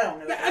it. I don't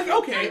know. Yeah,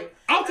 okay,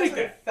 I'll take That's what that.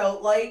 it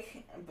felt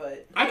like,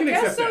 but I can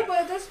guess accept so,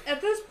 that. but at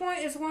this point,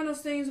 it's one of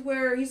those things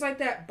where he's like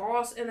that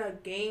boss in a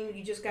game.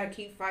 You just gotta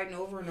keep fighting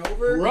over and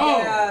over. Bro,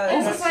 Yeah, oh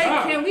It's my just like,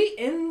 God. can we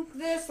end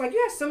this? Like,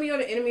 you have so many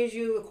other enemies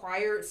you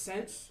acquired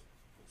since.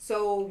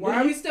 So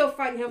why are we still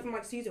fighting him from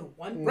like season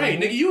 1? Right,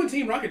 nigga, you in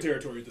Team Rocket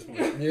territory at this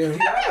point. Yeah.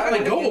 I Like,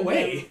 would've go given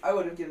away. him- I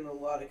would have given him a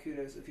lot of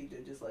kudos if he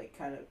did just like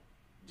kind of,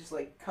 just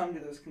like come to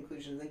those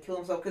conclusions and kill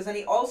himself. Because then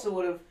he also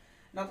would have.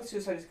 Not that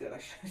suicide is good. I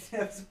should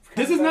have.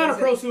 This is not a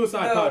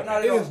pro-suicide No, podcast. not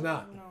at It all. is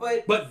not.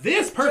 But But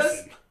this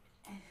person,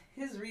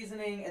 his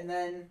reasoning, and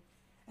then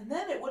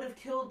it would have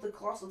killed the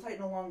Colossal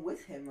Titan along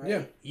with him, right?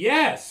 Yeah.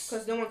 yes,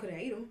 Because no one could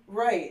hate him.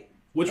 Right.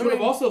 which I would have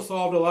mean- also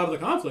solved a lot of the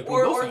conflict on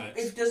Or both sides.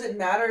 if does it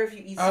matter if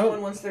you eat I don't-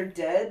 someone once they're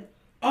dead?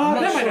 That I'm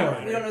might sure. not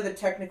matter. We don't know the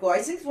technical. I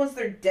think once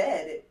they're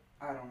dead,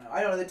 I don't know. I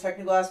don't know the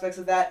technical aspects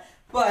of that.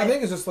 But I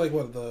think it's just like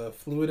what the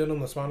fluid in them,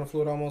 the spinal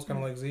fluid, almost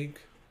kind of like Zeke.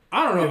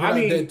 I don't know. If you're I not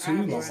mean, dead too I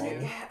long. have no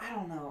idea. yeah, I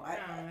don't know. I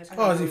don't know, it's I Oh,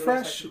 don't is he know the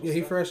fresh? technical Yeah, he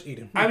stuff. fresh. Eat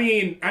him. I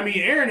mean,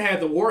 Aaron had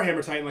the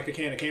Warhammer Titan like a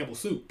can of Campbell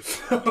soup.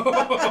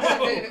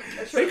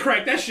 They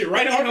cracked that shit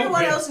right on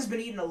Everyone open. else has been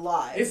eaten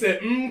alive. It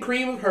said,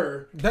 cream of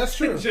her. That's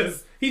true.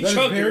 Just he That is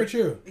chugged very her.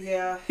 true.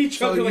 Yeah, He So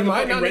chugged her you like a might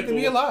fucking not Red need to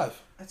be Bull.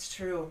 alive. that's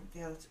true.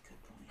 Yeah, that's a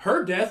good point.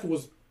 Her death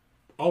was,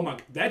 oh my,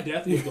 that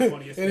death was the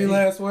funniest Any thing.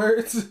 last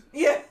words?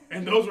 Yeah.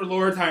 And those were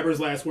Lord Tiber's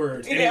last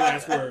words. Any Yeah,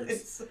 last words?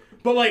 it's-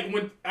 But like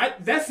when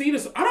that scene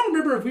is, I don't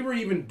remember if we were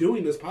even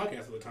doing this podcast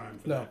at the time.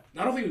 No.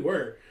 I don't think we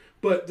were.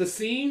 But the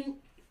scene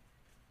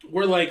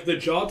where like the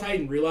Jaw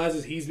Titan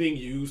realizes he's being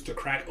used to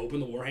crack open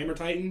the Warhammer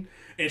Titan,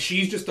 and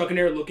she's just stuck in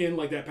there looking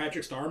like that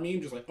Patrick Star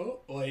meme, just like, oh,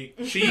 like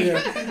she,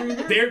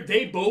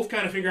 they both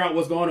kind of figure out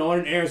what's going on,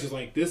 and Aaron's just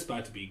like, this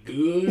about to be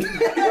good.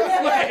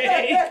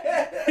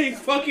 Like, he's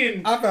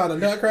fucking. I found a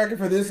nutcracker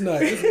for this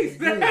nut. This is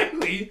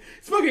exactly.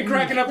 He's fucking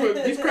cracking up.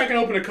 He's cracking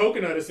open a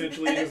coconut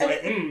essentially. And it's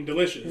like,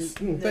 delicious.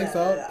 Thanks,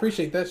 dog.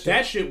 Appreciate that shit.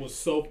 That shit was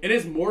so, and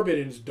it's morbid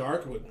and it's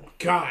dark, but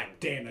god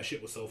damn, that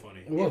shit was so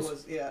funny. It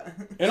was. Yeah.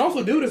 And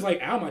also, dude is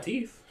like, ow, my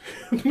teeth.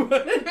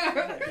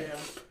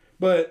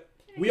 But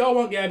we all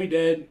want Gabby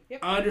dead. Yep.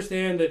 I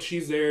understand that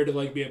she's there to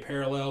like be a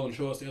parallel and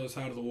show us the other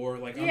side of the war.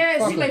 Like, Yeah,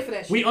 it's too late for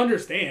that shit. we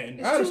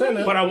understand. I understand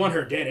that. But I want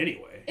her dead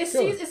anyway. It's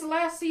the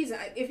last season.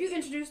 If you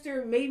introduced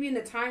her maybe in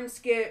the time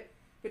skip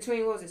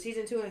between, what was it,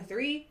 season 2 and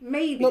 3,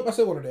 maybe. Nope, I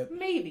still want her dead.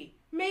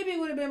 Maybe it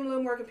would have been a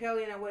little more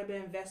compelling and I would have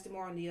been invested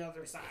more on the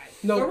other side.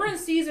 No. But we're in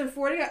season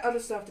 4. They got other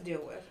stuff to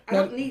deal with. I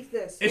don't need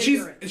this. And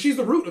she's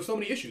the root of so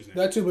many issues now.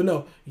 That too, but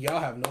no. Y'all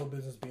have no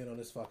business being on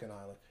this fucking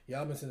island.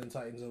 Y'all been sending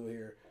Titans over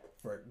here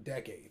for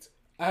decades.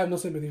 I have no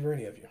sympathy for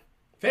any of you.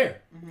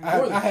 Fair.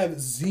 I have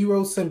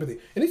zero sympathy.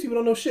 And these people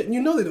don't know shit, and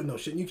you know they don't know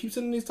shit, and you keep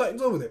sending these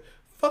Titans over there.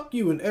 Fuck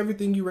you and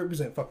everything you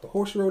represent. Fuck the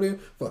horse you rode in.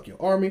 Fuck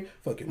your army.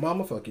 Fuck your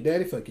mama. Fuck your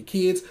daddy. Fuck your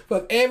kids.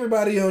 Fuck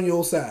everybody on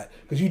your side.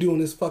 Because you doing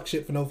this fuck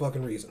shit for no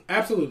fucking reason.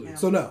 Absolutely.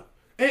 So no.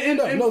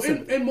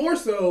 And more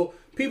so,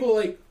 people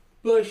are like,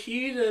 but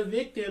she's a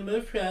victim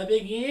of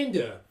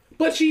propaganda.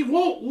 But she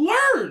won't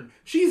learn.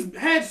 She's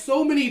had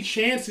so many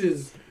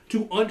chances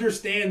to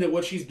understand that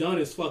what she's done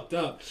is fucked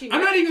up.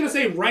 I'm not even going to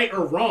say right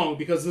or wrong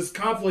because this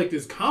conflict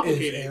is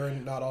complicated. Is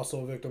Aaron not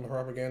also a victim of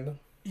propaganda?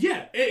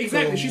 Yeah,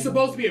 exactly. She's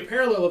supposed to be a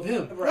parallel of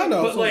him. Right. I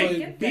know, but so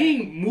like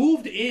being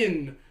moved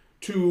in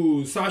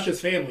to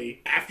Sasha's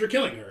family after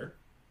killing her,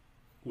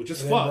 which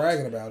is fucked.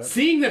 Bragging about it.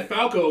 Seeing that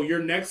Falco, your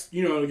next,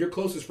 your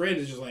closest friend,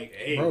 is just like,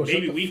 hey, Bro,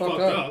 maybe we fucked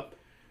up.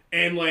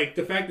 And like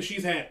the fact that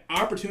she's had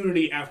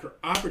opportunity after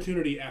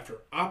opportunity after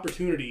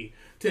opportunity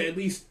to at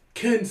least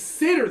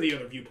consider the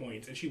other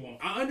viewpoints, and she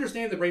won't. I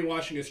understand the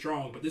brainwashing is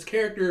strong, but this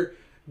character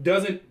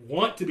doesn't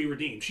want to be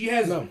redeemed. She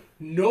has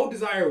no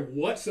desire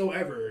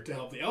whatsoever to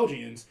help the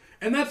Elgians,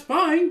 and that's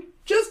fine.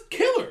 Just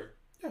kill her.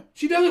 Yeah.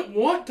 She doesn't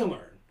want to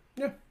learn.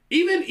 Yeah.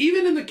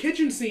 Even in the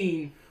kitchen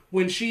scene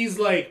when she's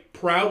like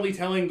proudly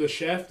telling the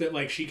chef that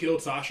like she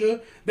killed Sasha,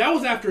 that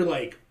was after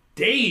like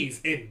days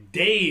and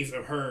days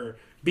of her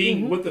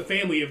being with the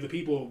family of the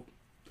people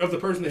of the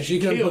person that she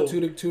killed. She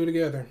couldn't put two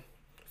together.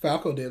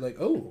 Falco did like,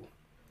 oh.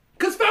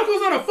 Because Falco's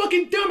not a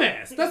fucking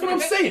dumbass. That's what I'm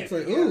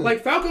saying.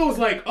 Like Falco was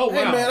like, oh, wow.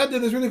 Hey, man, I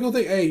did this really cool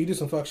thing. Hey, you did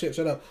some fuck shit.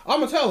 Shut up. I'm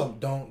going to tell him.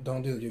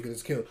 Don't do it. You'll get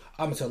us killed.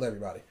 I'm going to tell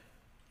everybody.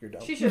 You're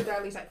dumb. She should have died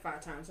at least like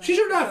 5 times. She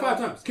should have died 5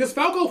 times. Because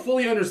Falco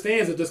fully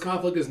understands that this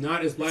conflict is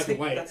not as black and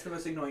white. That's the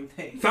most annoying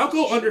thing.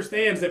 Falco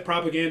understands that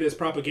propaganda is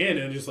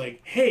propaganda and just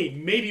like, hey,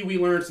 maybe we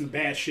learned some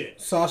bad shit.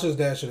 Sasha's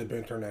dad should have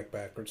bent her neck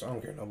backwards. I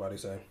don't care what nobody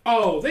say.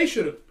 Oh, they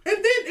should have.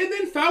 And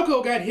then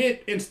Falco got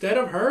hit instead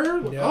of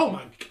her. Yep. Oh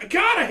my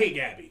God, I hate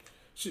Gabby.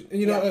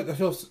 I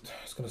feel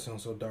it's gonna sound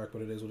so dark,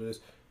 but it is what it is.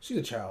 She's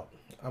a child.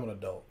 I'm an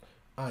adult.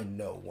 I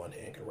know one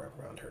hand can wrap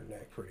around her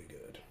neck pretty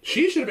good.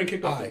 She should have been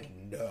kicked off. I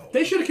know.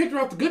 They should have kicked her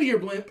off the Goodyear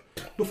blimp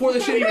before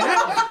this shit even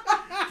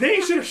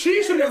happened.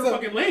 She should have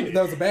fucking landed.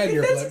 That was a bad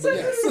year blimp, but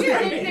yes.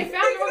 Yeah, they found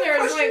her over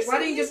there. It's like, why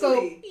didn't you just go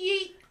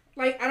yeet?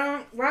 Like,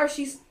 why is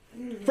she?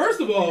 First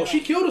of all,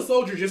 she killed a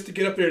soldier just to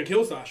get up there and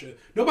kill Sasha.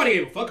 Nobody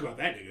gave a fuck about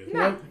that nigga.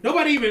 No.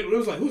 Nobody even, it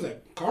was like, who's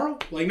that? Carl?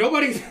 Like,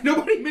 nobody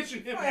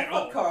mentioned him at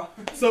all. Carl.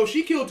 So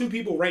she killed 2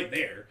 people right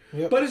there.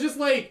 Yep. But it's just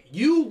like,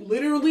 you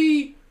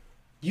literally,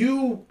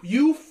 you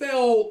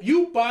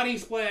body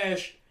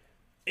splashed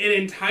an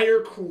entire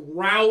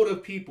crowd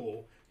of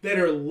people that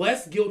are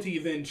less guilty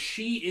than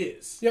she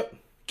is. Yep.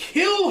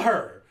 Kill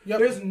her. Yep.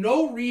 There's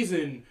no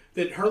reason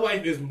that her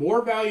life is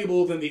more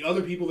valuable than the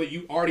other people that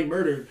you already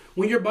murdered.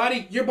 When your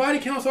body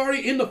count's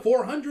already in the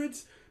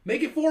 400s,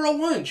 make it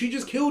 401. She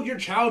just killed your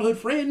childhood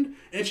friend,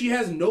 and she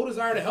has no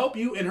desire to help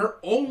you, and her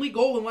only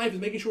goal in life is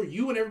making sure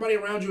you and everybody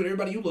around you and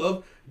everybody you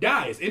love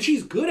dies. And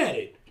she's good at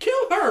it.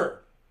 Kill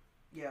her!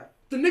 Yeah.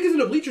 The niggas in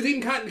the bleachers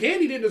eating cotton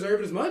candy didn't deserve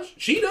it as much.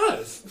 She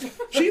does.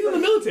 She's in the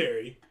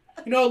military.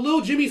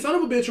 Little Jimmy son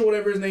of a bitch or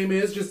whatever his name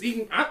is, just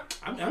eating.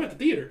 I'm at the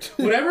theater.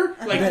 Whatever.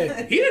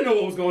 Like, he didn't know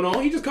what was going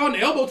on. He just caught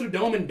an elbow to the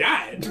dome and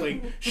died.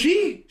 Like,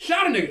 she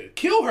shot a nigga.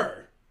 Kill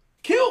her.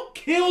 Kill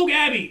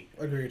Gabby.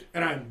 Agreed.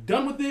 And I'm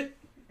done with it.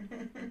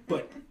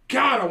 But,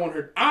 God,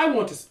 I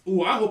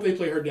hope they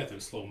play her death in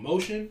slow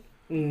motion.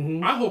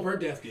 Mm-hmm. I hope her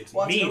death gets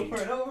Watch it memed. over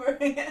and over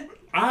again.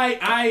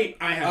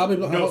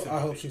 I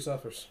hope she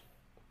suffers.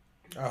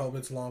 I hope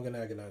it's long and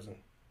agonizing.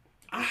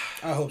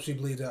 I hope she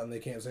bleeds out and they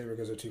can't save her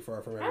because they're too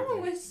far from everything. I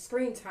don't waste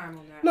screen time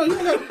on that. No, you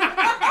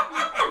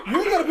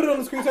don't gotta put it on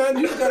the screen time.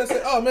 You just gotta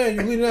say, oh man,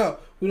 you're bleeding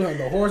out. We don't have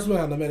no horse, we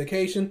don't have no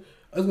medication.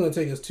 It's gonna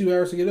take us 2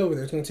 hours to get over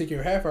there. It's gonna take you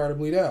a half hour to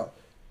bleed out.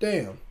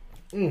 Damn.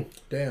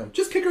 Damn.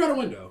 Just kick her out a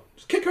window.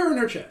 Just kick her in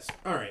her chest.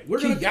 Alright,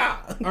 we're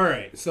gonna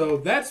Alright, so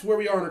that's where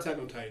we are on Attack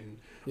on Titan.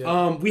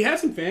 Yeah. We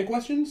have some fan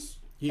questions.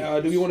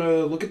 Yes. Do we want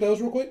to look at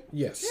those real quick?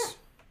 Yes.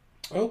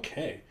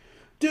 Okay.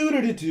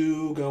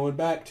 Do going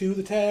back to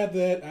the tab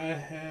that I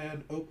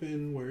had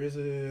open. Where is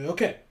it?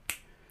 Okay.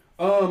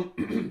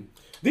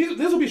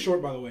 This will be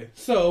short, by the way.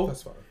 So,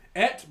 That's fine.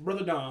 at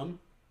Brother Dom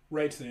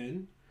writes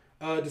in,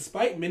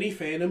 despite many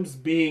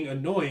fandoms being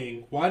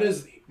annoying, why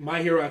does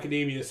My Hero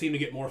Academia seem to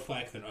get more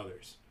flack than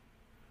others?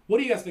 What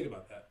do you guys think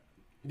about that?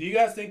 Do you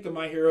guys think the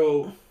My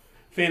Hero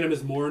fandom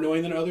is more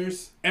annoying than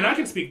others? And I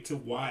can speak to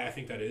why I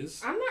think that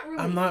is.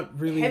 I'm not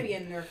really heavy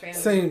in their fandom.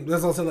 Same.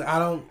 That's what I'm saying. Like,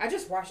 I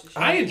just watch the show.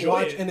 I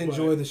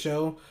enjoy the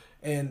show.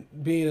 And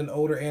being an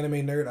older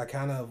anime nerd, I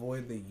kind of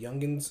avoid the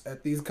youngins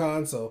at these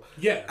cons. So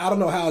yeah, I don't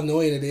know how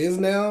annoying it is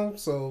now.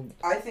 So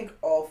I think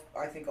all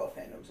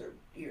fandoms are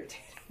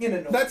irritating and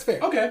annoying. That's fair.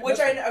 Okay, which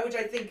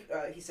I think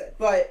he said,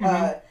 but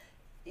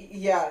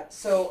yeah.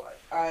 So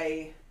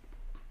I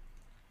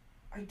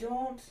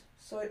don't.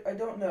 So I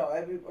don't know.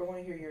 I want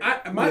to hear your.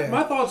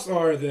 My thoughts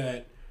are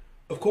that,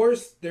 of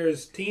course,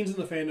 there's teens in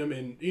the fandom,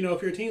 and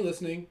if you're a teen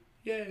listening,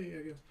 I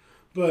guess.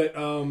 But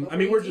I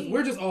mean,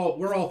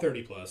 we're all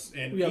 30 plus,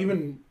 and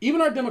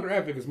even our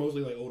demographic is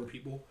mostly like older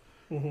people.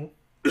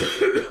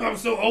 Mm-hmm. I'm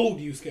so old,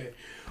 Yusuke.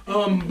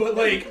 But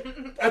like,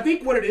 I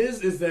think what it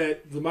is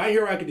that the My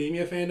Hero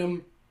Academia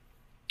fandom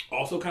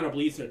also kind of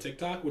bleeds their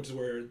TikTok, which is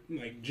where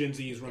like Gen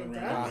Z is running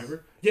around or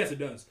whatever. Yes, it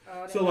does.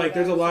 So like,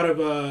 there's a lot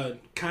of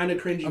kind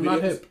of cringy videos,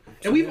 not hip.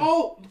 And we've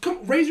all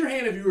raise your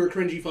hand if you were a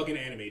cringy fucking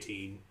anime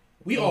teen.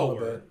 We all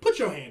were. Put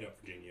your hand up,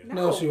 Virginia.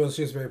 No, she was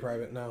very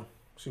private. No,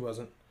 she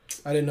wasn't.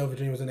 I didn't know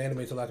Virginia was an anime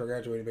until after I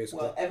graduated,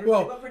 basically.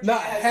 Well,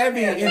 not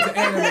heavy into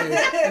anime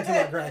until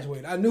I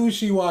graduated. I knew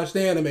she watched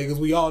anime because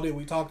we all did.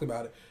 We talked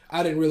about it.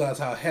 I didn't realize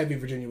how heavy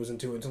Virginia was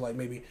into it until like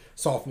maybe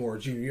sophomore or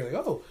junior. You're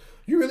like, oh,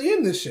 you're really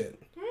in this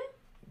shit.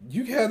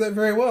 You had that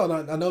very well.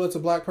 And I know that's a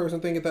black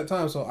person thing at that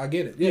time, so I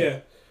get it. Yeah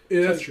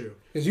that's true.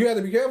 Because you had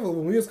to be careful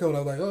when we was coming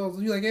up. Like, oh,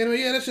 you like anime?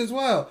 Yeah, that shit's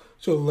wild.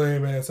 So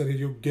lame ass out of here,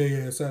 your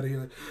gay ass out of here.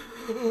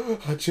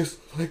 Like, I just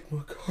like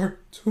my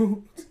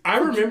cartoons. I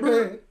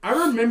remember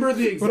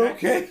the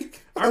exact.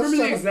 I remember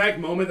the exact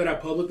moment that I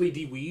publicly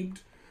de-weebed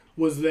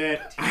was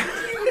that.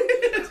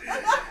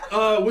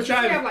 Which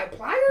I have like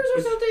pliers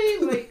or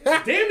something. Like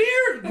damn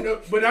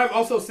near. But I've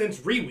also since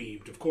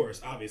re-weebed, of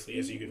course, obviously,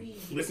 as you can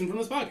listen from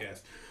this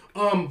podcast.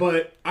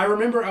 But I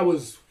remember I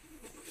was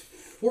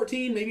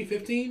 14, maybe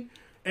 15,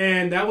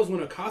 and that was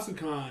when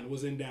Akatsucon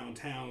was in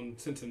downtown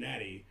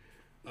Cincinnati,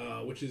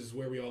 which is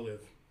where we all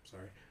live.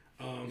 Sorry.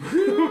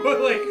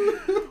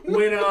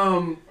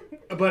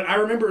 But I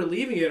remember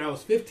leaving it. I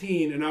was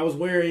 15, and I was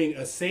wearing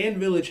a Sand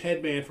Village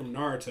headband from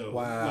Naruto.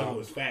 Wow. Like it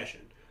was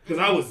fashion. Because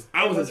I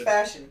was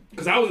fashion.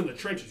 Because I was in the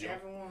trenches, yo.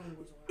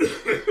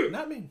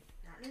 Not me.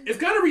 It's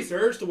kind of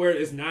researched to where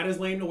it's not as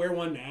lame to wear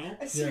one now.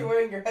 I see you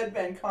wearing your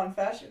headband con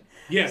fashion.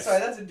 Yes. Sorry,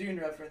 that's a Dune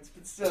reference,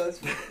 but still, it's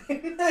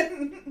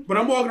fine. But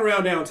I'm walking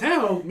around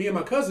downtown, me and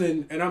my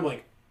cousin, and I'm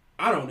like,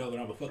 I don't know that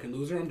I'm a fucking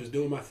loser. I'm just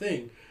doing my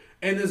thing.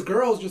 And this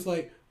girl's just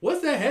like,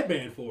 what's that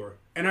headband for?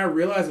 And I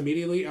realized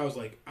immediately, I was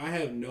like, I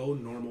have no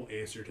normal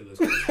answer to this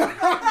question.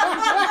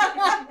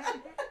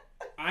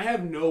 I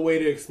have no way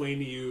to explain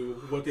to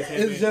you what this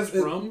headband is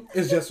from.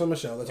 It's just from a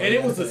show. That's all and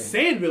it was the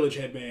Sand Village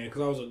headband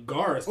because I was a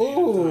Gara fan at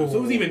the time. So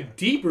it was even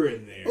deeper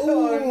in there.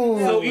 Ooh.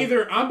 So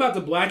either I'm about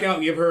to black out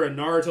and give her a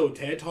Naruto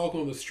TED talk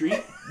on the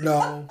street.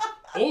 No.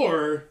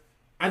 Or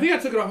I think I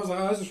took it off. I was like,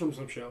 oh, this is from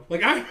some show.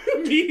 Like I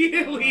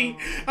immediately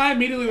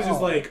was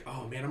just like,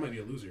 oh man, I might be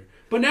a loser.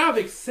 But now I've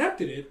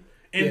accepted it.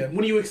 And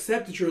when you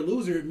accept that you're a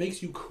loser, it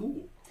makes you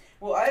cool.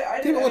 Well, I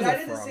did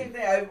the same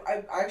thing.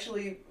 I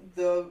actually,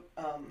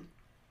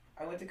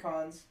 I went to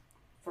cons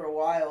for a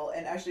while,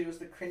 and actually it was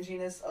the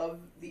cringiness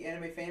of the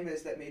anime fan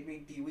base that made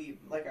me de-weeb.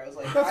 Like, I was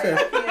like,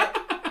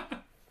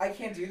 I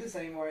can't do this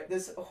anymore.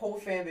 This whole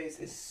fan base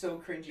is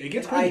so cringy. It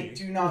gets cringy. I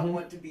do not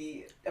want to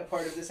be a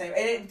part of this anime.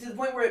 And to the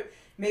point where it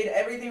made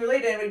everything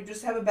related, and I would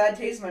just have a bad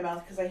taste in my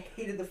mouth because I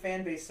hated the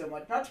fan base so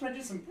much. Not to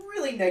mention some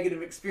really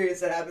negative experience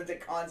that happened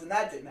at cons, and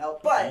that didn't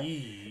help. But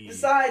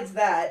besides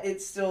that,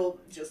 it's still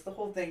just the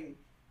whole thing.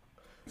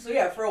 So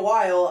yeah, for a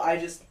while, I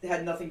just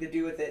had nothing to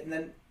do with it, and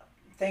then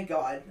thank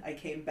God I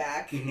came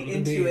back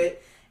into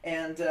it,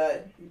 and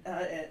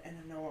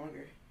I'm no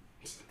longer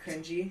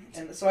cringy,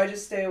 and so I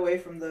just stay away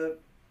from the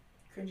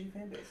cringy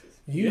fan bases.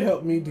 You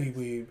helped me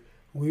de-weeb.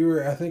 We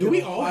were, I think. Do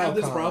we all have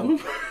this problem?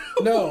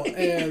 No,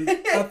 and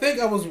I think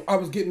I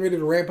was getting ready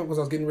to ramp up because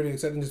I was getting ready to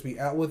accept and just be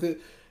out with it,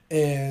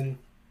 and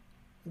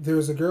there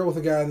was a girl with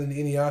a guy in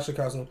the Inuyasha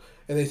costume,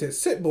 and they said,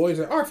 "Sit, boy." He's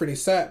like, "Alright," and he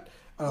sat.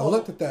 And I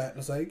looked at that and I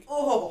was like,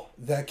 "Oh,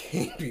 that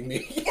can't be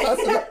me." I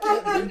said, "That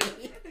can't be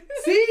me."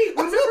 See,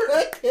 remember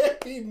that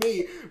can't be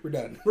me. We're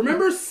done.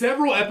 Remember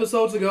several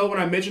episodes ago when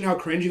I mentioned how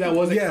cringy that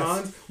was at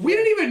cons? We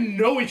didn't even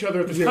know each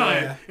other at the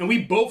time, and we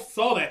both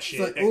saw that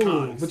shit like, at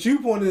cons. But you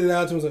pointed it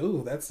out to me. I was like,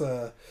 "Ooh, that's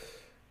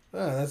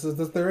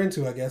what they're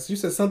into." I guess you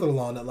said something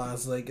along that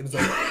lines. Like it's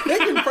like they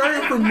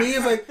confirmed for me.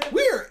 It's like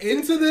we are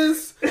into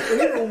this,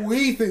 and even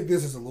we think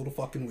this is a little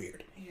fucking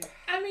weird.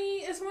 I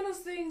mean, it's one of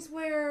those things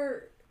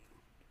where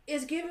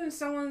it's giving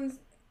someone's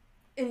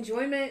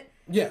enjoyment.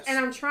 Yes.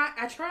 And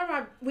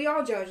we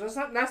all judge. That's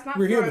not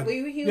We're human.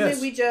 We human.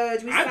 Yes. We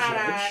judge. We side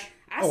eye.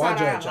 I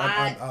judge. a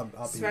lot,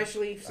 I'll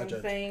especially some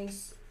judge.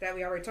 things that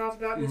we already talked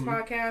about in this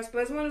podcast. But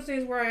it's one of those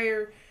things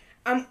where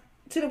I'm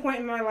to the point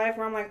in my life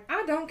where I'm like,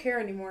 I don't care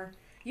anymore.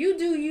 You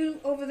do you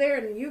over there,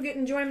 and you get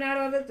enjoyment out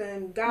of it.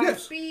 Then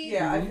Godspeed.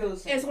 Yeah, I feel the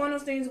same. It's one of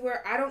those things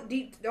where I don't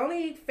The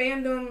only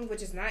fandom,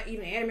 which is not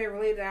even anime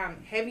related, that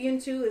I'm heavy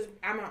into is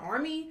I'm an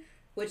ARMY,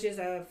 which is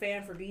a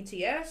fan for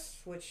BTS,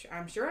 which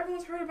I'm sure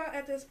everyone's heard about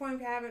at this point.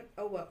 If you haven't,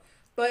 oh well.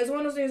 But it's one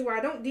of those things where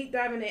I don't deep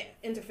dive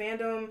into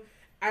fandom.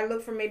 I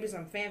look for maybe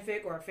some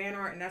fanfic or fan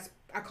art, and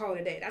I call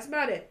it a day. That's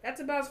about it.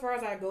 That's about as far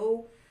as I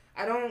go.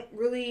 I don't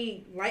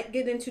really like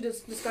getting into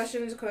this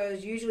discussions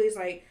because usually it's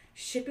like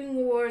shipping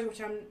wars,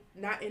 which I'm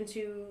not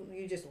into.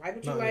 You just like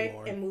what you like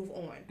and move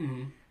on.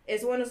 Mm-hmm.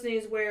 It's one of those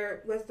things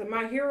where with the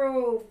My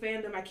Hero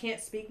fandom, I can't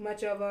speak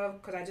much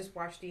of because I just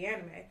watch the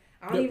anime.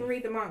 I don't even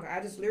read the manga.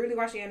 I just literally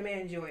watch the anime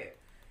and enjoy it.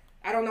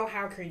 I don't know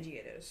how cringy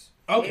it is.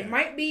 Okay. It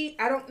might be.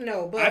 I don't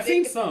know. But I've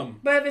seen some.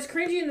 But if it's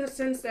cringy in the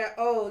sense that,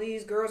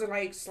 these girls are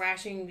like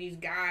slashing these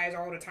guys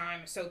all the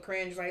time, it's so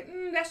cringe, like,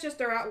 that's just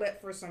their outlet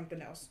for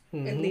something else.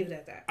 And leave it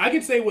at that. I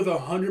can say with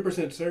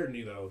 100%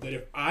 certainty, though, that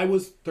if I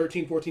was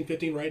 13, 14,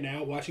 15 right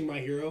now watching My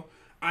Hero,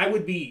 I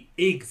would be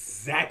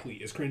exactly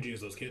as cringy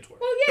as those kids were.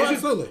 Well, yeah.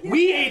 Absolutely.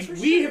 We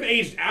have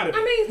aged out of it.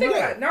 I mean, think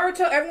about it.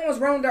 Naruto, everyone was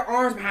rolling their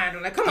arms behind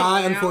them. Like, come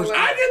on. I did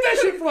that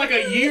shit for like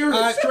a year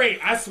straight.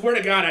 I swear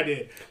to God I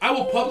did. I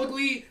will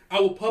publicly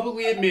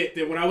admit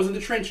that when I was in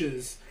the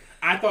trenches,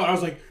 I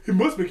was like, it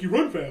must make you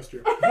run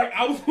faster. Like,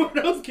 I was one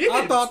of those kids.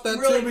 I thought that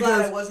really too glad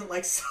because I wasn't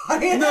like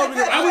Sonic. No,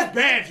 because I was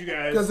bad, you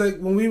guys. Because like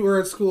when we were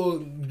at school,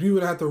 we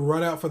would have to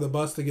run out for the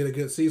bus to get a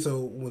good seat.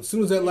 So as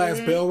soon as that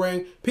last bell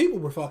rang, people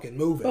were fucking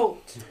moving.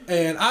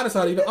 And I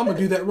decided, I'm gonna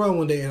do that run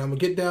one day, and I'm gonna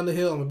get down the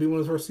hill. I'm gonna be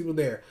one of the first people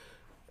there.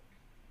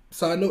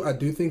 So I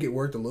do think it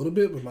worked a little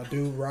bit with my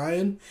dude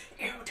Ryan.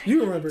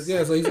 You remember?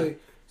 Yeah. So he's like,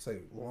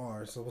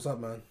 Lars, so what's up,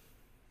 man?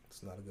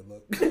 It's not a good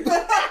look.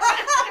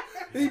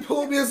 He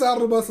pulled me aside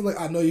of the bus and like,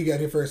 I know you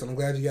got here first, and I'm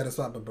glad you got a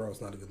spot, but bro, it's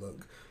not a good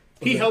look.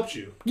 He helped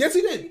you. Yes,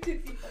 he did.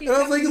 And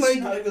I was like,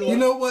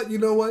 you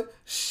know what?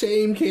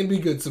 Shame can be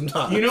good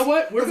sometimes. You know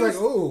what? We're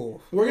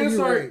gonna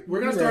start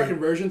right.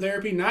 conversion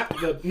therapy, not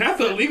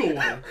the illegal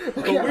one,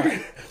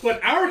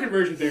 but our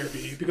conversion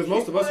therapy, because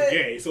most of us are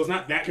gay, so it's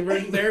not that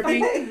conversion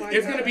therapy.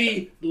 It's gonna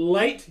be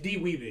light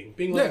de-weaving,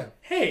 being like,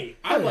 hey,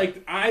 I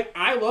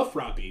love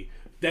Froppy.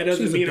 That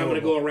doesn't mean I'm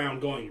gonna go around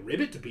going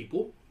ribbit to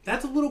people.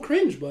 That's a little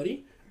cringe,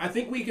 buddy. I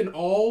think we can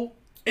all,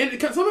 and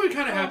some of it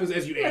kind of happens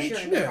as you age.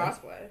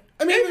 Cosplay.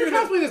 I mean, if you're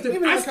cosplaying this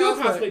different. I still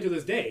cosplay to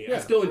this day. I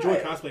still enjoy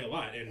cosplay a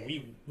lot, and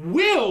we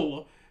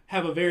will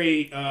have a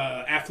very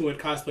affluent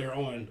cosplayer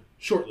on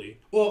shortly.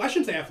 Well, I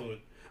shouldn't say affluent.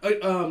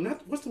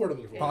 What's the word I'm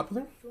looking for?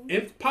 Popular.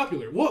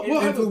 Popular.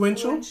 We'll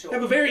influential.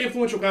 Have a very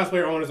influential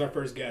cosplayer on as our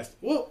first guest.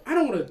 Well, I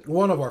don't want to.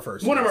 One of our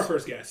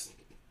first guests.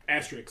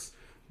 Asterisks.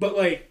 But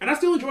and I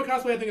still enjoy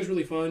cosplay. I think it's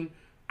really fun.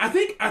 I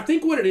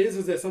think what it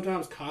is that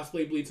sometimes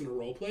cosplay bleeds into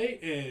roleplay,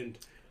 and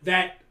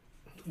that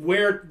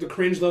where the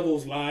cringe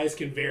levels lies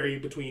can vary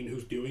between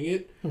who's doing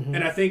it. Mm-hmm.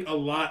 And I think a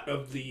lot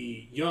of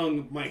the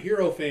young My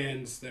Hero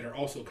fans that are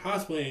also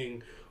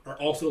cosplaying are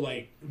also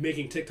like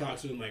making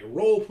TikToks and like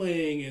role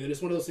playing, and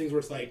it's one of those things where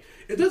it's like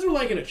if those were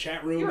like in a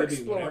chat room, maybe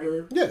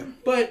whatever. Yeah.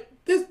 But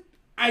this,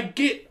 I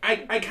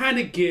kind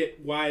of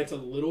get why it's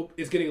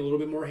getting a little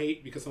bit more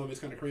hate because some of it's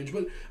kind of cringe.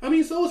 But I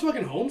mean, so is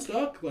fucking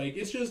Homestuck. Like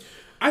it's just.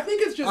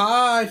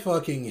 I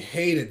fucking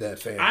hated that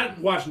fandom. I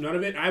watched none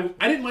of it. I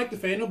didn't like the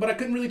fandom, but I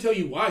couldn't really tell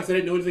you why because I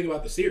didn't know anything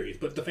about the series.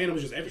 But the fandom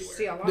was just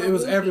everywhere. It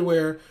was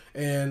everywhere,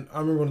 and I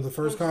remember one of the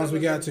first cons we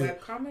got to.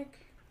 Webcomic?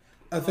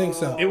 I think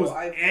so. It was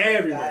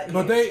everywhere.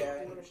 But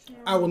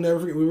I will never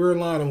forget. We were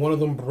in line, and one of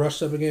them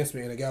brushed up against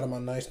me, and it got on my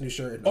nice new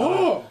shirt. And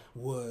I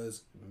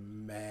was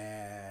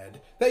mad.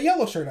 That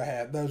yellow shirt I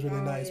had, that was really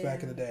nice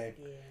back in the day.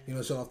 Yeah. You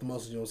know, showed off the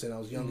muscles, you know what I'm saying? I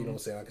was young, you know what I'm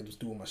saying? I could just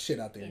do my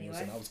shit out there, you know what I'm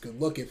saying? I was good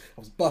looking. I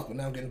was buff, but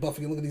now I'm getting buff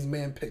again. Look at these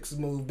man pics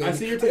move, baby. I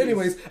see your titties. But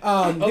anyways,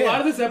 a lot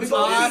of this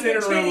episode is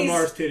centered around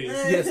Lamar's titties.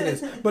 Yes, it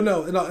is. But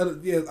no,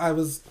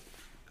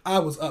 I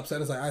was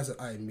upset.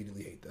 I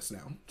immediately hate this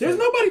now. There's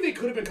nobody that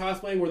could have been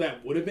cosplaying where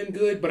that would have been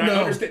good, but I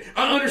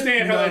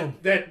understand how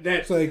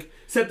that like,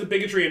 set the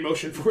bigotry in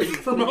motion for you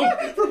from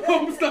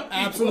home stuff.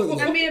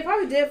 Absolutely. I mean, it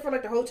probably did for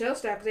like the hotel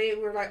staff because they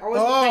were like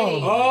always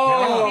paid.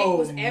 Oh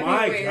was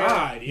my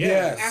God!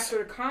 Yes. After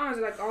the cons,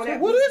 like all that.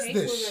 What is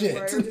this shit?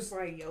 They're just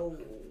like, yo.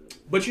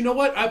 But you know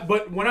what?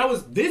 But when I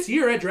was this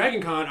year at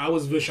Dragon Con, I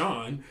was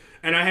Vishon,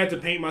 and I had to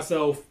paint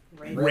myself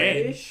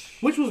red,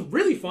 which was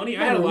really funny.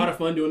 I had a lot of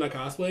fun doing that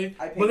cosplay.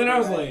 But then I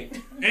was like,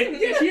 and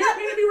yeah, she had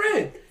painted me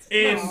red,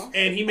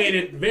 and he made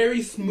it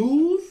very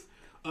smooth.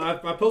 I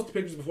posted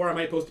pictures before. I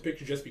might post a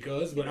picture just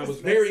because, but I was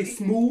very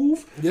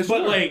smooth. Yes,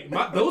 but like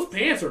those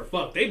pants are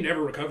fucked. They've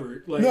never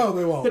recovered. Like, no,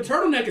 they won't. The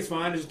turtleneck is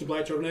fine. It's just a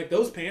black turtleneck.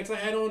 Those pants I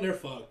had on, they're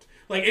fucked.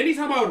 Like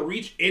anytime I would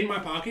reach in my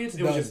pockets,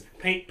 it was just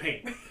paint.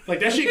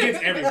 Like that shit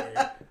gets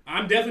everywhere.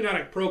 I'm definitely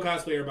not a pro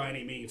cosplayer by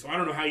any means, so I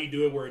don't know how you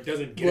do it where it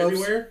doesn't get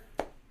everywhere.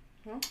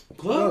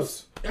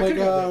 Gloves. Like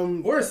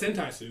or a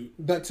Sentai suit.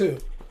 That too.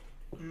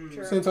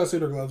 Sure. Sentai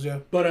suit or gloves, yeah.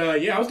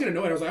 But yeah, I was getting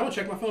annoyed. I was like, I want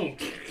to check my phone.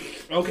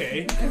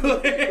 Okay.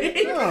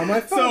 No,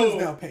 my phone is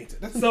now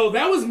painted. So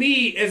that was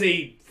me as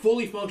a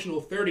fully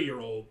functional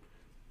 30-year-old.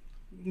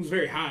 It was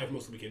very high for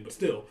most of the weekend, but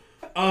still.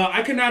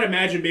 I could not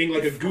imagine being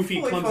like a goofy,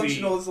 fully clumsy...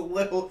 functional is a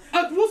little...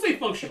 we'll say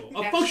functional.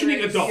 A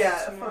functioning adult.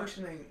 Yeah,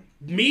 functioning.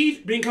 Me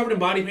being covered in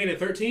body paint at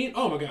 13,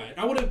 oh my god.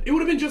 It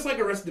would have been just like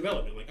Arrested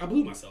Development. Like, I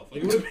blew myself.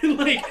 Like, it would have been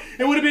like...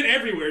 It would have been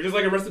everywhere, just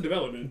like Arrested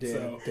Development.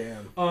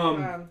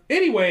 Damn.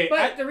 Anyway...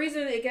 But the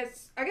reason it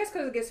gets... I guess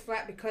because it gets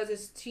flat because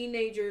it's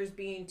teenagers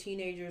being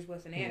teenagers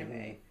with an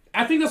anime.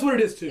 I think that's what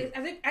it is, too.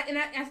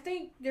 I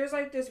think there's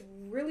like this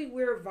really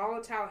weird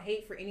volatile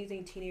hate for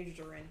anything teenagers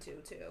are into,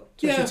 too.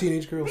 Especially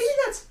teenage girls. Maybe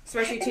that's...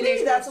 Especially maybe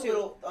teenage that's girls, a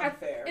little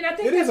unfair. And I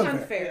think It that's is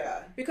unfair.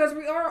 Yeah. Because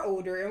we are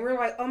older and we're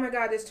like, oh my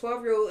god, this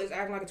 12-year-old is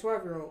acting like a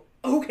 12-year-old.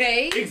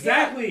 Okay.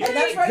 Exactly. And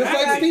that's right Just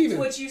like back Steven. to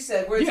what you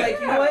said, where it's Yeah. like,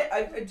 you know what?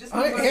 I just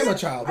I am a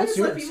child. I What's just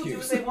your let people do what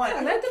excuse? they want.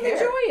 I Let don't them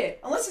care. enjoy it.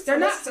 Unless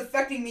They're it's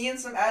affecting me in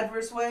some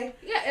adverse way.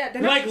 Yeah,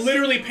 they're Like, not,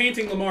 literally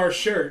painting Lamar's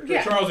shirt, or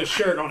Yeah. Charles'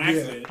 shirt on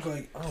accident. Yeah,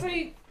 like, oh.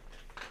 See,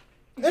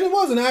 And it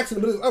was an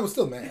accident, but I was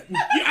still mad. Yeah,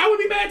 I would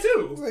be mad, It's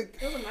too. like,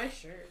 it was a nice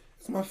shirt.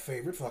 it's my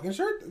favorite fucking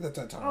shirt at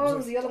that time. Oh, it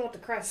was the other one with the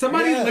crest.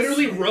 Somebody Yes.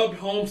 literally rubbed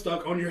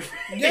Homestuck on your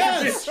face.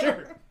 Yes.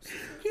 shirt.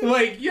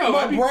 Like, yo, my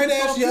I'd be bright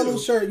pissed ass off, yellow too.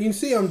 shirt. You can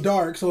see I'm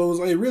dark, so it was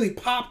like, it really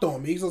popped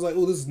on me. Because I was like,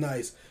 oh, this is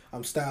nice.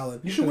 I'm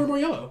styling. You should wear more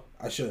yellow.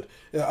 I should.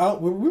 Yeah,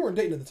 we weren't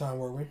dating at the time,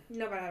 were we?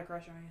 Nobody had a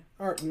crush on you.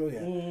 All right, well, yeah.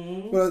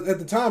 Mm-hmm. But at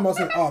the time, I was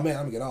like, oh man,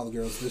 I'm gonna get all the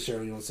girls this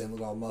shirt. You know what I'm saying?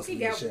 Look all muscly He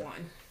and got shit.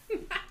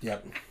 one.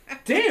 Yep.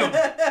 Damn.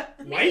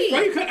 Why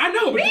you cut? I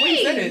know, but the way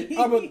you said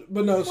it.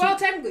 But no. Well,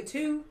 technically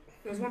two.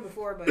 There was one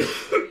before, but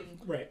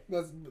Right.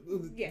 That's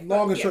Yeah,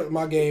 long and yeah. short.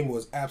 My game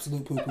was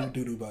absolute poo poo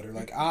doo doo butter.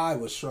 Like I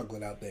was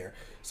struggling out there,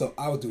 so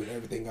I was doing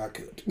everything I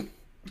could.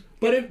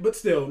 But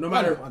still, no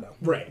matter. I know.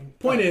 Right.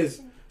 Point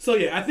is, so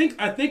yeah, I think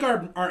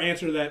our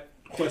answer to that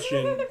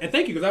question, and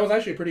thank you, because that was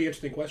actually a pretty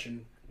interesting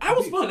question. That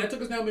was fun. That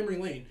took us down memory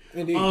lane.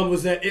 Indeed.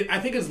 Was that I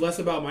think it's less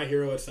about My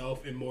Hero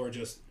itself and more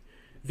just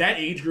that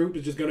age group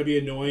is just going to be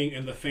annoying,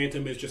 and the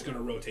Phantom is just going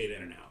to rotate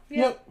in and out.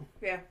 Yep.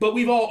 yeah. But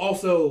we've all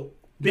also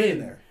been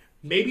there.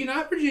 Maybe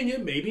not Virginia,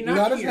 maybe not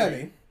Not as here,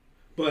 heavy.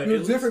 but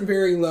There's at different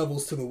varying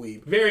levels to the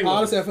weeb. Varying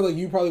Honestly, levels. I feel like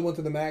you probably went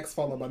to the max,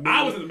 followed by me.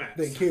 I was at the max.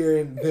 Then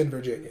Kieran, then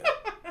Virginia.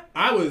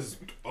 I was.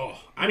 Oh,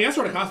 I mean, I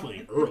started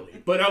cosplaying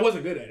early, but I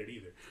wasn't good at it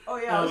either. Oh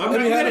yeah, I was, I'm not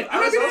good at it. I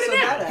was also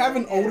bad at it.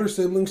 Having Yeah. older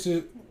siblings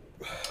to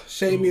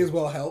shame me as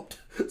well helped.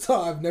 So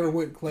I've never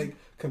went like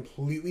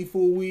completely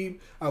full weeb.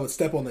 I would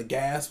step on the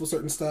gas with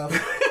certain stuff.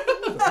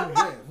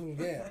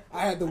 Yeah.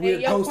 I had the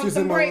weird yo, pump posters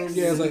some in my room. brakes.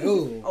 Yeah, I was like,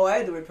 ooh. Oh, I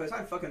had the weird post. I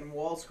had fucking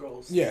wall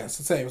scrolls. Yeah, it's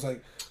the same. It's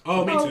like,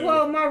 Oh, me Oh too.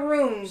 well, my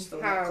room, Still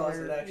in the closet,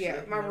 however, actually.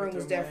 yeah, my Never room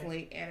was threw 'em away.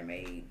 definitely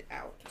animated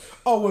out.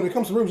 oh, when it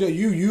comes to rooms, yeah,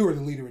 you are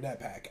the leader of that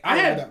pack. I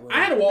love had that room.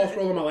 I had a wall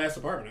scroll in my last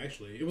apartment.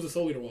 Actually, it was a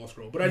Soul Eater wall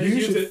scroll, but I just You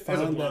used should it as a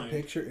find that blind.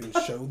 picture and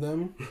show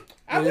them.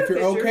 I'll And get if a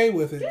you're picture. okay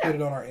with it, Yeah. put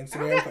it on our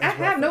Instagram. I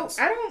have no, reference.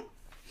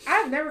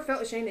 I've never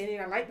felt ashamed of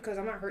anything I like because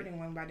I'm not hurting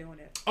anyone by doing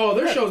it. Oh,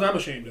 there's shows I'm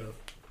ashamed of.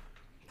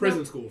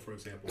 Prison School, for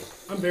example.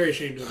 I'm very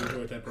ashamed to have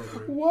enjoyed that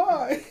program.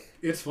 Why?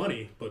 It's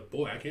funny, but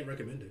boy, I can't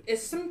recommend it.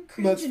 It's some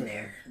That's cringe in fair.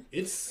 there.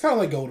 It's Kind of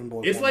like Golden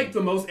Boy. it's like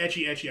the most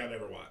ecchi I've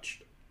ever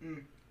watched.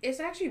 It's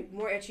actually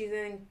more etchy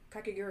than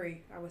Kakegurui,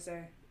 I would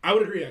say. I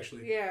would agree,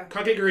 actually. Yeah.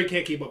 Kakegurui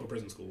can't keep up with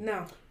Prison School.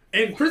 No.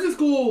 And Prison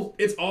School,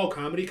 it's all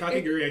comedy.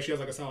 Kakegurui actually has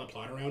like a solid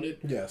plot around it.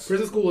 Yes.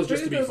 Prison School is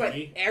just to be Prison School's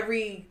funny. like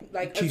every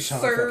Keyshawn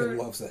absurd fucking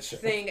loves that shit.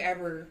 thing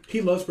ever.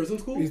 He loves Prison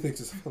School? He thinks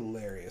it's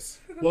hilarious.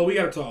 Well, we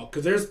gotta talk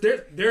because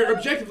there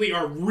objectively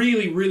are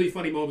really, really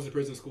funny moments in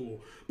Prison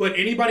School. But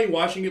anybody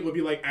watching it would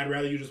be like, I'd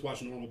rather you just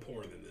watch normal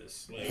porn than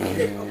this.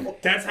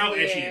 Like, that's how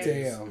Yeah. etchy it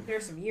is. Damn.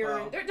 There's some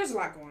urine. Wow. There's a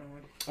lot going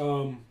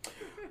on.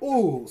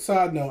 Ooh,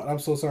 side note, I'm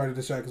so sorry to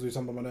distract because we were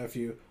talking about my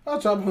nephew. I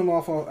was dropping him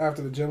off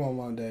after the gym on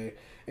Monday,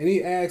 and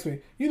he asked me,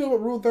 you know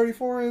what Rule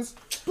 34 is?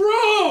 Bro!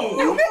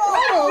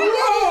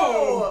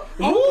 Oh,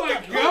 Oh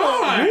my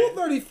god! Rule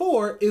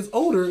 34 is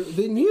older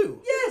than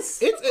you. Yes.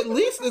 It's at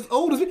least as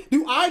old as me.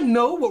 Do I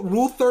know what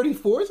Rule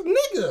 34 is?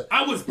 Nigga!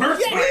 I was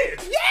burst by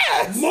it.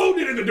 Yes!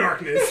 Molded in the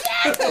darkness.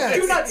 Yes!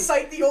 Do not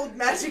cite the old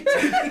magic.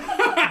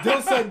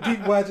 Don't say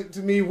deep magic to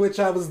me, which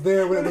I was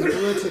there when it was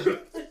written.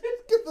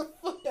 Get the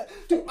fuck out.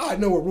 Do I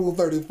know what Rule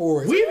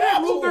 34 is? We've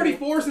had Rule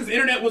 34 since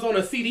internet was on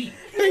a CD.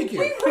 Thank you.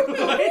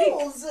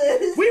 Rules.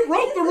 We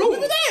wrote the rules.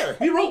 We were there.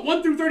 We wrote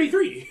 1 through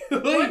 33.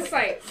 One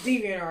site,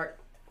 DeviantArt.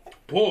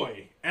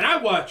 Boy. And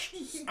I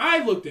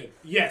looked at,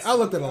 yes. I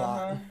looked at a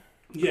lot.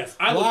 Yes,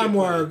 I looked at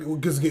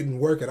LimeWire was getting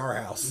work at our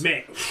house.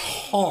 Man.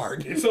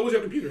 Hard. And so was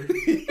your computer.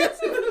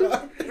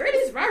 Where are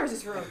these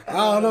viruses from? I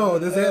don't know.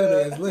 This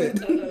anime is lit.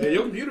 Yeah,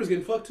 your computer's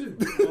getting fucked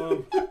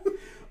too.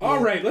 All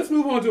right, let's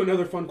move on to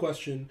another fun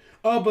question.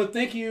 But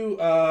thank you,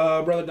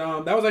 Brother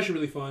Dom. That was actually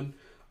really fun.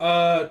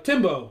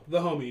 Timbo, the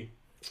homie.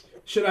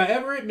 Should I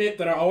ever admit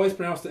that I always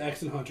pronounce the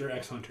X in Hunter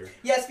X Hunter?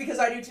 Yes, because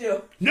I do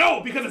too.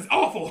 No, because it's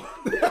awful.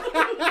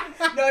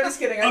 No, I'm just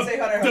kidding. I say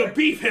Hunter Hunter. The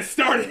beef has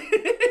started.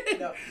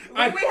 No,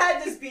 we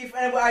had this beef,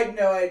 and we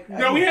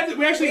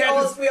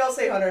all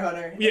say Hunter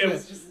Hunter. Yeah,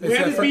 we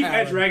had this beef Alan.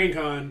 at Dragon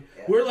Con.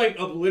 Yeah. We're like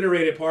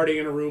obliterated partying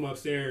in a room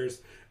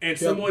upstairs, and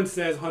someone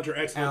says Hunter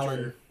X Hunter.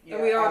 Alan. Yeah,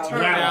 And we all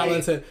turned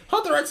Alan said,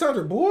 Hunter X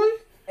Hunter, boy.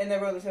 And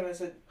everyone looked at me and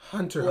said,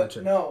 Hunter what?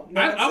 Hunter. No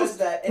one says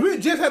that. And We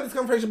just had this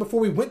conversation before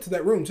we went to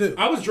that room, too.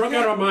 I was drunk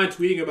out of my mind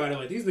tweeting about it,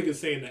 like, these niggas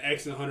saying the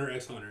X in Hunter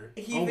X Hunter.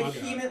 he Oh my god.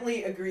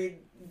 vehemently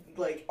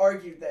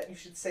argued that you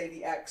should say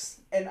the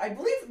X. And I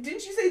believe,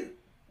 didn't you say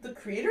the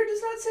creator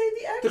does not say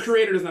the X? The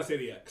creator does not say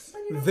the X.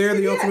 Then you don't They're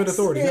say the ultimate X.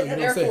 authority. No, you don't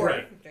say it. Therefore,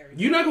 Right.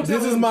 You're not gonna tell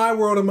This is them- my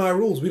world and my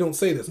rules. We don't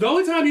say this. The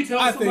only time you tell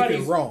I think somebody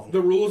it's wrong.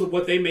 the rules of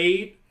what they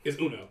made is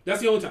Uno.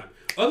 That's the only time.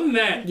 Other than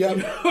that, Yeah, you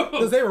know,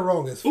 because they were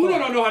wrong as fuck. Uno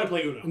don't know how to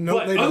play Uno.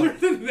 Nope, but they other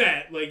don't. than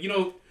that, like you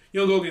don't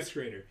go against the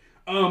creator.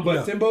 But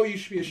No. Timbo, you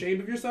should be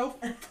ashamed of yourself.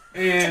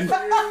 And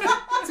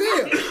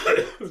Damn.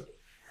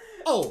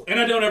 Oh, and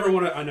I don't ever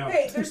want to. I know.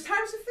 Hey, there's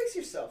times to fix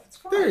yourself. It's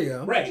fine. there you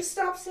go. Right. Just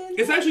stop saying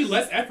It's the actually X.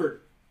 less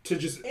effort to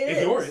just It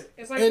ignore is. it.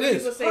 It's like It when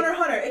is. people say, Hunter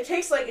Hunter. It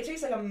takes like a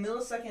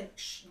millisecond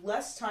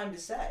less time to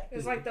say.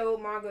 it's like the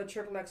old manga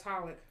Triple X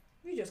Holic.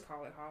 You just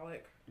call it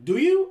Holic. Do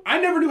you?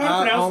 I never knew how to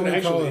I pronounce only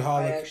it. call Actually, it I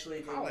Holic. actually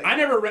do.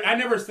 Holic. I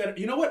never said it.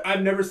 You know what?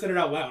 I've never said it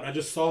out loud. I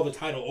just saw the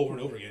title over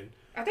and over again.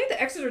 I think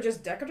the X's are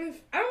just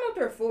decorative. I don't know if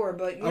they're for,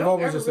 but you I've don't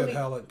always ever just said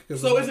really... Holic.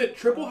 So is it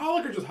triple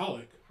holic or just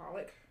holic?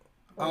 Holic.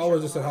 I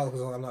always just said Holic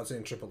because I'm not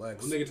saying triple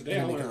X. Well, nigga, today in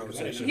I any learned because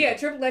I didn't conversation. know. Yeah,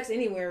 Triple X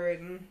anywhere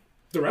written.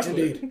 The rest of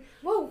Indeed. it.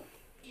 Well,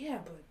 yeah,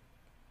 but...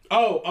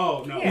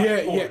 Oh no.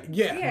 Yeah.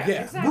 Yeah.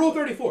 exactly. Rule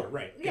 34,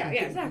 right? Yeah,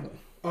 exactly.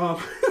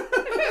 Oh,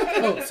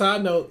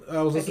 side note,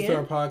 I was listening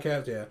Again? to our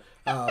podcast,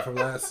 from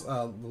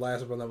the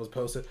last one that was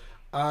posted.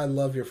 I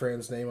love your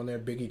friend's name on there,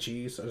 Biggie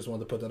Cheese. I just wanted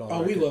to put that on.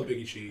 Oh, we record. love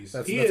Biggie Cheese.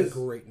 That's He's a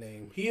great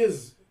name.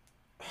 He's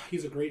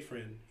a great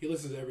friend. He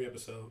listens to every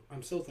episode.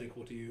 I'm so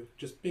thankful to you.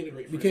 Just being a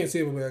great You friend. can't see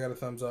it, but I got a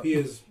thumbs up. He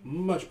is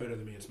much better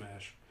than me in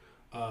Smash.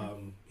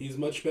 He's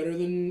much better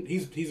than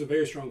he's a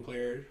very strong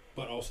player,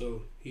 but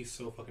also he's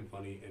so fucking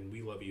funny, and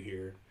we love you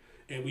here,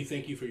 and we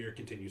thank you for your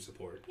continued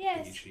support.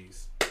 Yes. Biggie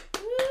Cheese.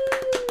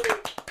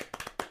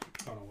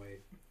 Hold on, wait.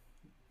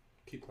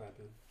 Keep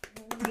clapping.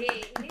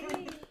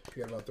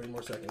 You got about 3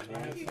 more seconds. I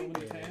have so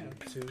many And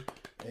tabs. 2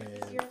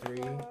 and your 3.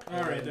 fault.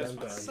 All right, and that's I'm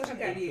fine. done. Such an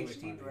Okay.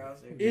 ADHD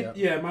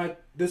browser.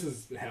 This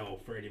is hell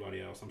for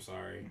anybody else. I'm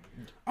sorry.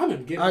 I'm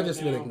gonna get. I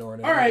just been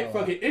ignoring it. All right,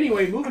 fuck it.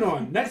 Anyway, moving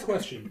on. Next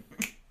question.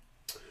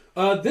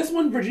 This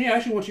one, Virginia, I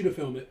actually want you to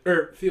film it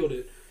or field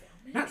it.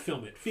 Not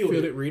film it. Field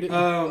Field it. it, read it.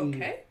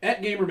 Okay.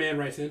 At Gamerman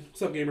writes in.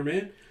 What's up,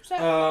 Gamerman? What's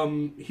up?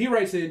 He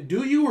writes in.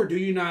 Do you or do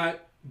you not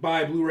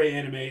buy Blu-ray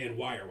anime, and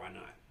why or why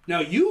not?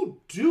 Now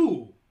you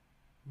do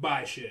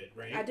buy shit,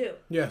 right? I do.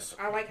 Yes.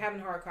 I like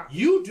having hard copies.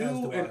 You As do,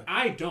 do and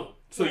I. I don't.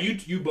 So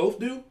you both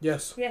do.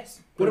 Yes.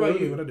 Yes. What about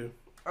do? you? What I do?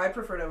 I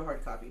prefer to have a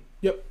hard copy.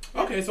 Yep.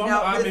 Okay, so I'm Now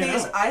the the odd thing man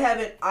is, out.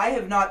 I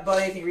have not bought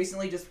anything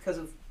recently just because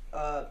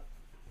of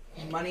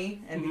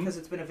money and because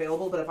it's been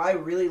available. But if I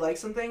really like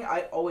something,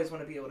 I always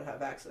want to be able to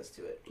have access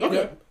to it. Okay.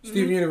 Yep.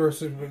 Steven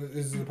Universe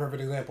is the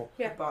perfect example.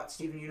 Yeah. I bought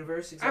Steven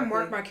Universe. Exactly.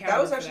 marked my That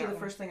calendar was for actually that the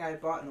one. first thing I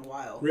bought in a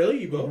while.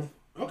 Really, you both?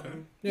 Okay.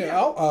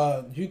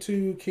 Yeah. You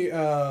two,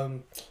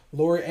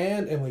 Lori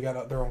and Emily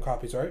got their own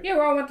copies, right? Yeah,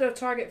 we all went to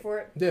Target for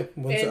it. Yeah.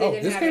 And they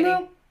didn't This have came any.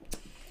 out?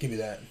 Give me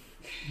that.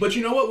 But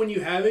you know what? When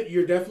you have it,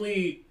 you're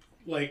definitely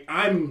like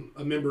I'm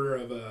a member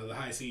of the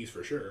High Seas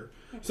for sure.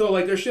 So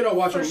like there's shit I'll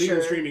watch For on legal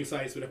sure. streaming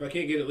sites, but if I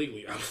can't get it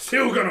legally, I'm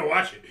still gonna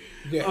watch it.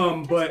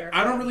 Yeah. But fair.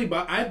 I don't really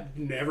buy. I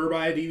never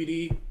buy a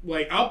DVD.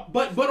 Like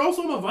but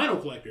also I'm a vinyl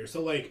collector.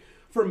 So like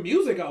for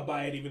music, I'll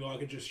buy it even though I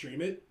could just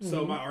stream it.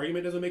 So my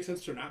argument doesn't make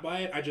sense to not buy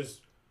it.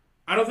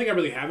 I don't think I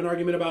really have an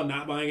argument about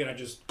not buying it. I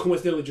just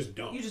coincidentally just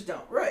don't. You just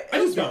don't, right? I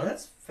just Okay, don't.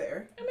 That's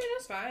fair. I mean,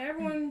 that's fine.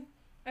 Everyone,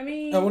 I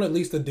mean... I want at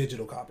least a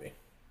digital copy.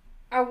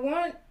 I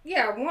want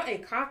a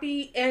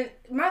copy, and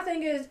my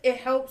thing is, it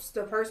helps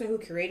the person who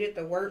created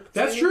the work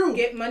That's to true.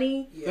 get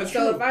money. Yeah. That's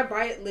So true. if I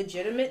buy it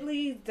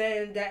legitimately,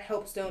 then that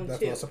helps them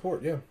That's too. my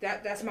support, yeah.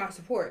 That's my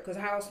support. Because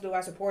how else do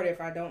I support it if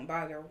I don't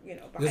buy their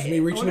buy This is it? me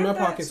reaching in wonder my if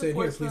that pocket saying,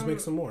 here, supports please them. make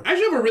some more. I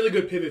actually have a really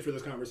good pivot for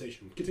this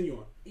conversation. Continue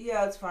on.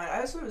 Yeah, it's fine.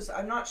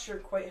 I'm not sure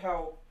quite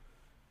how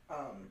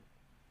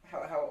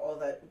all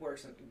that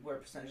works and where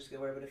percentages go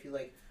where, but if you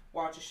like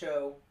watch a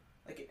show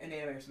like an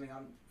anime or something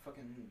on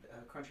fucking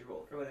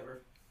Crunchyroll or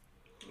whatever,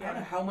 I don't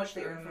know how much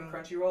they earn from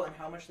Crunchyroll and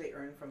how much they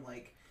earn from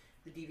like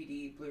the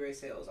DVD Blu-ray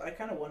sales. I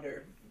kind of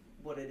wonder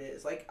what it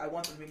is. Like I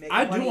want them to be making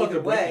I do money want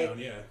either the way, breakdown.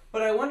 Yeah,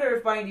 but I wonder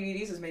if buying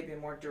DVDs is maybe a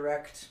more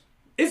direct.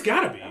 it's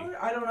gotta be.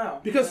 I don't know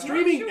Because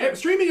No.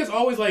 streaming is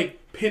always like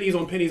pennies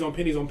on pennies on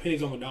pennies on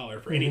pennies on the dollar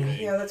for anything.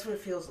 Yeah, that's what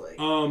it feels like.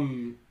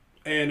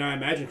 And I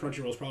imagine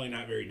Crunchyroll is probably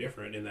not very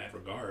different in that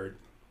regard.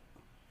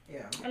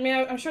 Yeah, I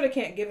mean, I'm sure they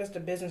can't give us the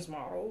business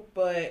model,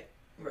 but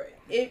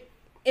right.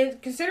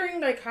 and considering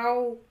like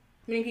how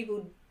many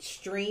people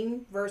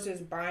stream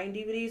versus buying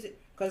DVDs,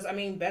 Because, I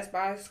mean, Best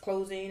Buy's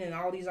closing and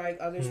all these, like,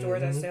 other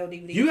stores that sell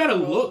DVDs. You gotta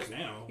look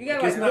now. You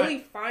gotta, like, really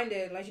find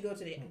it unless you go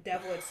to the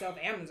devil itself,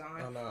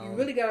 Amazon. You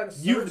really gotta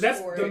search that's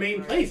for the it.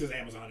 main place is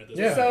Amazon at this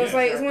point. So it's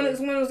like, it's one of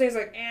those things,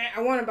 like,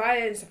 I want to buy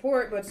it and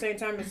support, but at the same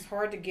time, it's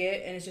hard to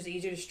get and it's just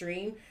easier to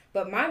stream.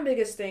 But my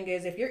biggest thing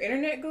is, if your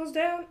internet goes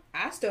down,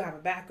 I still have a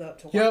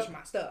backup to watch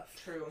my stuff.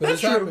 True. That's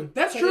true.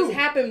 That's true. It's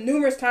happened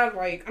numerous times.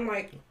 Like, I'm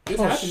like,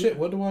 shit,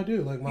 what do I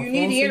do? Like, my you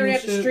need the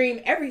internet to stream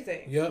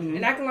everything. Yep.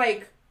 And I can,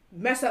 like,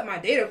 mess up my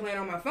data plan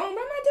on my phone,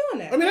 but I'm not doing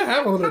that. I mean, I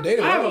have a little bit of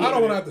data. I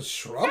don't want to have to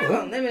struggle. I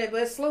have unlimited,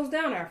 but it slows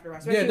down after,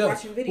 especially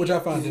watching videos. Which I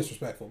find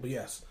disrespectful, but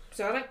yes.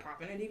 So I like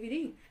popping a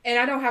DVD. And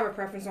I don't have a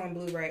preference on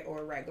Blu-ray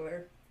or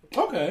regular.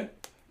 Okay.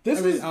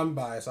 I'm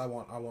biased. I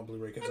want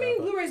Blu-ray. I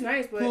mean, Blu-ray's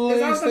nice, but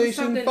there's also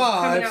something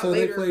 5, coming out so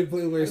later. they played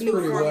Blu-rays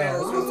pretty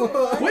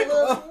well.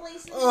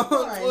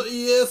 Well,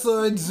 Yes,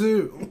 I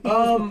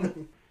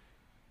do.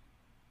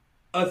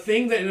 A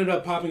thing that ended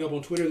up popping up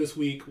on Twitter this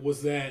week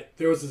was that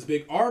there was this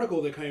big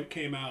article that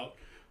came out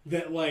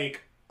that,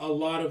 like, a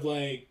lot of,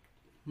 like,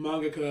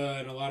 mangaka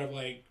and a lot of,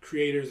 like,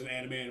 creators of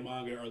anime and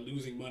manga are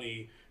losing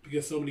money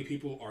because so many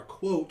people are,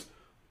 quote,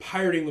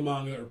 pirating the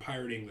manga or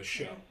pirating the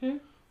show. Mm-hmm.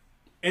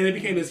 And it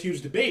became this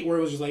huge debate where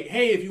it was just like,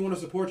 hey, if you want to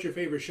support your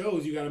favorite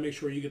shows, you got to make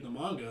sure you get the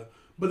manga.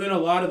 But then a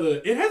lot of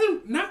it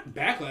hasn't, not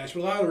backlash, but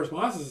a lot of the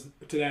responses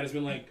to that has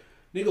been like,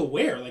 nigga,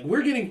 where? Like,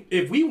 we're getting,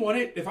 if I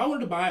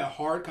wanted to buy a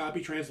hard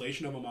copy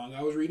translation of a manga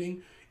I was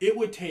reading, it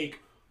would take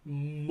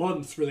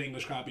months for the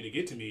English copy to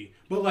get to me.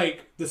 But,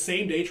 like, the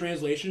same day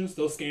translations,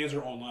 those scans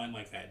are online,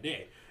 like, that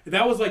day.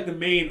 That was, like, the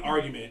main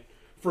argument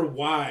for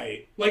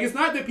why, like, it's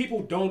not that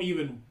people don't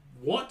even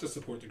want to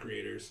support the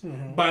creators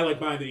by, like,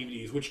 buying the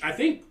DVDs, which I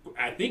think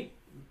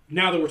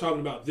now that we're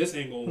talking about this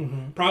angle,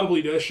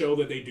 probably does show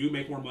that they do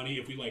make more money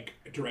if we, like,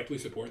 directly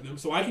support them.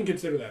 So I can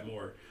consider that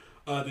more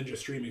than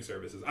just streaming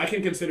services. I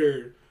can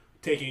consider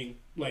taking,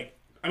 like,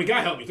 I mean,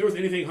 God help me, if there was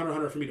anything Hunter x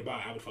Hunter for me to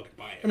buy, I would fucking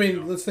buy it. I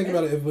mean, let's think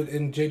about it. If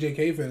in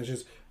JJK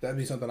finishes, that'd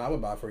be something I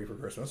would buy for you for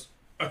Christmas.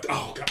 Oh,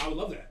 God, I would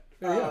love that.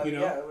 You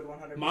know, yeah, I would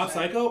 100%. Mob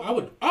Psycho, I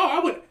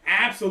would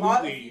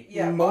absolutely.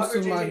 Most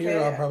of my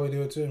hero, I'll probably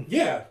do it too.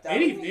 Yeah,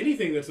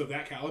 anything that's of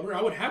that caliber,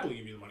 I would happily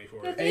give you the money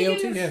for it.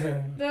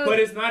 AOT, but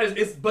it's not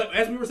but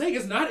as we were saying,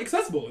 it's not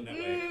accessible in that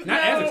way.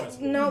 Not as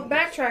accessible. No,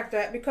 backtrack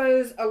that,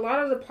 because a lot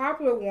of the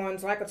popular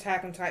ones like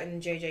Attack on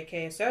Titan,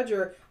 JJK,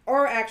 etc.,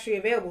 are actually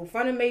available.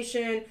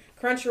 Funimation,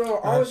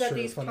 Crunchyroll, always at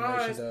these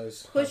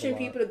cons pushing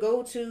people to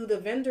go to the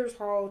vendors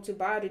hall to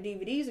buy the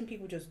DVDs, and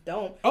people just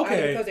don't. Okay.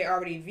 Either because they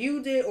already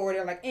viewed it, or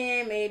they're like,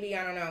 maybe,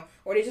 I don't know.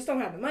 Or they just don't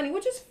have the money,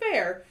 which is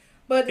fair.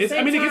 But at the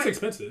same time, it gets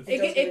expensive.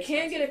 It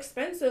can get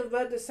expensive,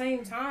 but at the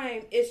same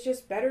time, it's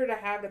just better to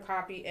have the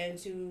copy and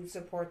to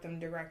support them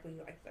directly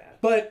like that.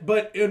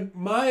 But in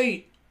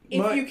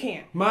if you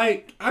can.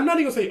 I'm not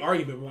even going to say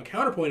argument, but my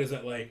counterpoint is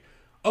that, like,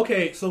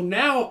 okay, so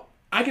now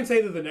I can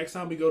say that the next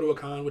time we go to a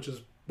con, which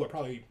is,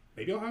 probably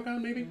maybe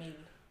OhioCon,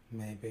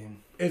 maybe?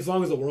 As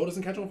long as the world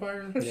doesn't catch on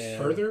fire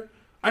further.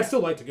 I'd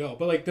still like to go.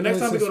 But, like, the next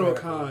time we go to a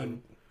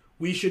con,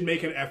 we should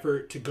make an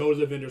effort to go to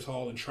the vendor's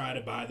hall and try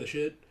to buy the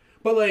shit.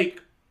 But,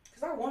 like...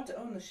 Because I want to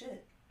own the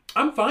shit.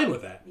 I'm fine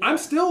with that. Yeah. I'm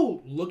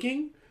still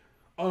looking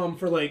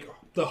for, like,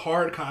 the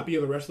hard copy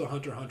of the rest of the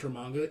Hunter x Hunter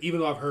manga, even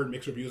though I've heard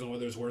mixed reviews on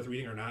whether it's worth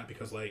reading or not,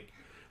 because, like,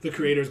 the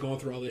creator's going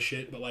through all this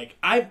shit. But, like,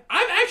 I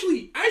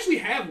actually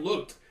have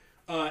looked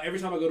every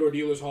time I go to a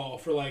dealer's hall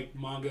for, like,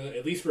 manga,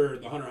 at least for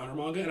the Hunter x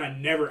Hunter manga, and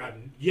I've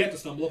yet to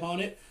stumble upon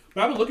it.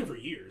 But I've been looking for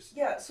years.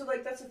 Yeah, so,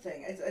 like, that's the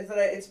thing.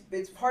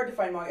 It's hard to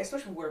find manga,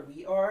 especially where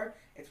we are.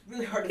 It's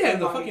really hard to find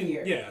manga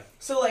here. Yeah.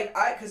 So, like,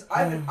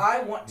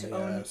 I want to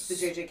own the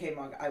JJK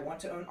manga. I want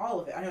to own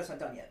all of it. I know it's not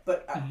done yet,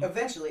 but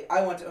eventually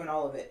I want to own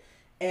all of it.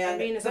 And I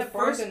mean, is the that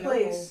first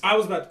place... I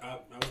was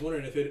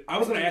wondering if it... I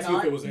was going to ask you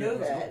if it was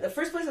there. The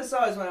first place I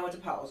saw is when I went to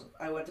Powell's.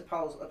 I went to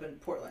Powell's up in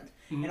Portland.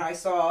 Mm-hmm. And I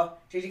saw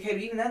JJK, but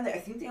even then, I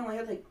think they only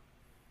had, like,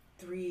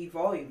 3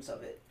 volumes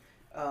of it.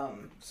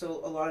 So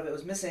a lot of it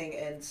was missing,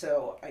 and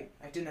so I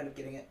didn't end up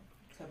getting it.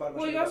 I bought a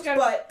bunch of books.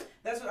 But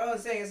that's what I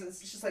was saying, is it's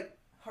just, like,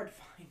 hard to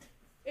find.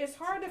 It's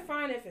hard to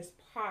find if it's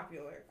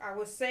popular. I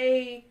would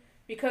say...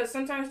 Because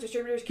sometimes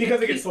distributors can't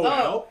it gets sold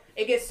out.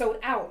 It gets sold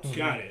out.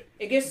 Got it.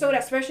 It gets sold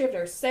out, especially if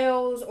there's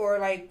sales, or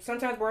like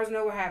sometimes Barnes &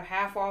 Noble have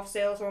half off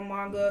sales on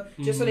manga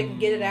just so they can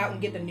get it out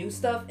and get the new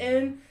stuff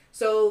in.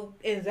 So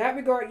in that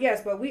regard,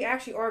 yes, but we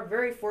actually are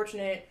very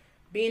fortunate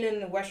being in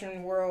the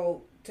Western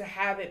world to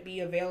have it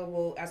be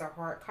available as a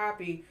hard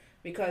copy,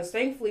 because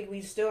thankfully we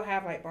still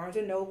have like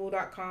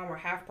BarnesandNoble.com or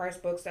Half Price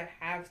Books that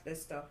have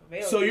this stuff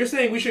available. So you're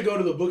saying we should go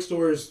to the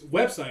bookstore's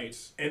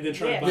websites and then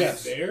try to buy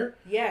it there?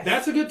 Yes.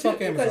 That's a good tip.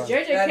 Because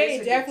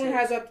JJK definitely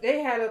has they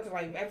had up to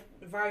like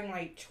volume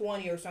like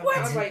 20 or something. What?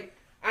 I was like,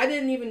 I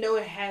didn't even know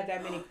it had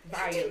that many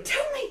volumes.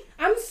 Tell me.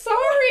 I'm sorry.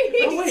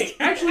 Oh wait,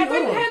 actually, I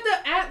thought you had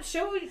the app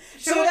show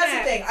so that's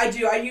the thing. I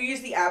do. I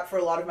use the app for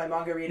a lot of my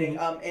manga reading,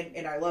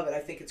 and I love it. I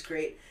think it's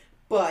great.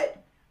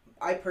 But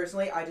I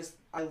personally,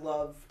 I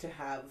love to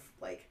have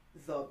like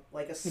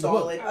a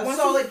solid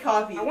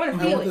copy. I want to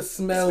feel the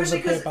smell of the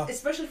paper.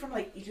 Especially from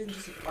like even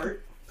just an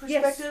art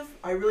perspective.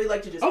 I really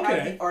like to just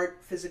have the art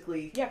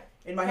physically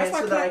in my hand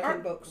so that I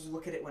can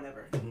look at it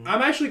whenever.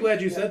 I'm actually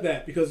glad you said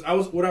that, because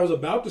what I was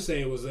about to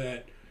say was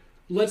that,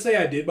 let's say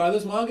I did buy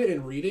this manga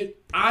and read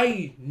it,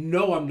 I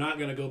know I'm not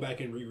going to go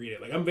back and reread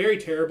it. Like, I'm very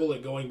terrible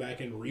at going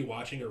back and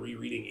rewatching or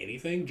rereading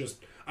anything.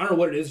 Just, I don't know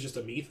what it is, just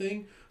a me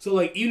thing. So,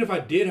 like, even if I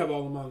did have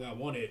all the manga I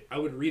wanted, I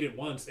would read it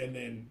once and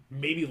then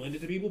maybe lend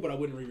it to people, but I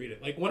wouldn't reread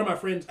it. Like, one of my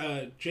friends,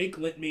 Jake,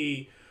 lent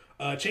me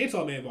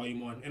Chainsaw Man Volume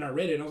 1, and I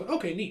read it, and I was like,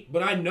 okay, neat.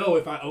 But I know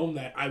if I owned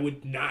that, I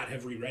would not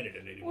have reread it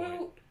at any point.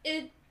 Well,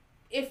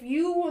 if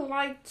you would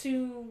like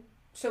to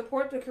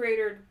support the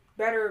creator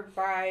better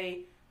by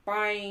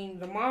buying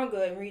the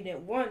manga and reading it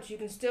once, you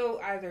can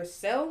still either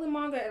sell the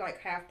manga at like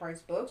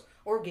half-price books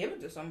or give it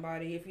to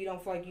somebody if you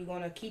don't feel like you're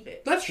going to keep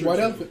it. That's true. What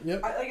else?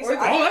 Yep.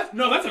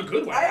 That's a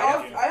good one.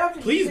 I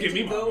often Please give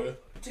me manga.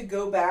 To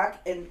go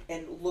back and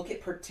look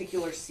at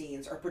particular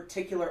scenes or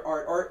particular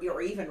art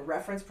or even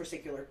reference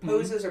particular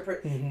poses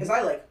because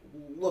I like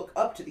look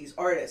up to these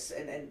artists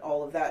and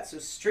all of that. So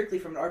strictly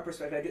from an art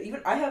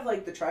perspective, I have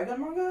like the Trigun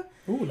manga.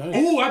 Ooh, nice.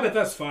 Ooh, I bet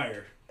that's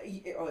fire.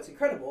 Oh, it's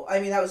incredible. I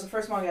mean, that was the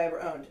first manga I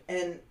ever owned.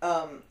 And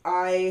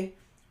I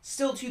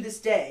still to this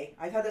day,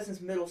 I've had that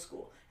since middle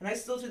school, and I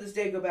still to this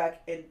day go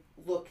back and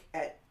look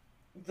at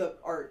the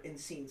art and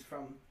scenes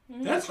from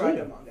that's the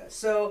Trigun manga.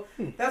 So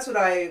that's what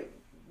I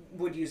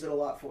would use it a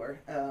lot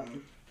for.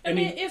 I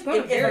mean, it's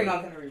going to vary. If I'm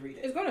not going to reread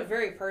it. It's going to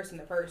vary person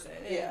to person.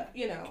 And,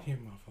 you know. Hear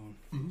my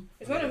phone.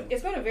 It's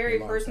going to vary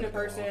person to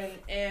person,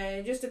 and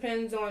it just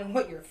depends on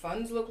what your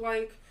funds look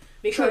like.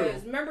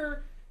 Because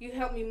remember, you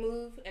helped me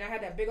move, and I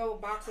had that big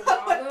old box of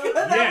manga.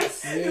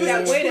 Yes.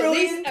 That weighed at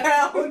least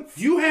pounds.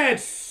 You had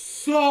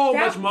so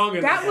much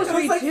manga. That was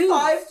like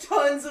 5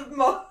 tons of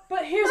manga.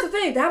 But here's the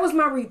thing. That was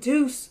my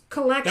reduced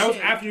collection. That was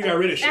after you got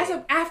rid of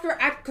shit.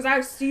 Because I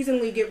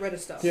seasonally get rid of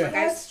stuff. Yeah. Like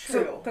That's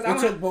true. It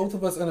took both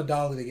of us and a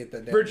dollar to get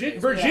that.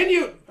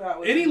 Virginia,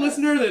 any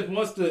listener that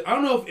wants to, I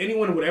don't know if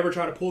anyone would ever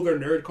try to pull their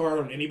nerd card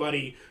on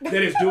anybody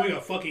that is doing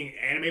a fucking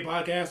anime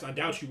podcast. I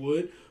doubt you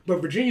would.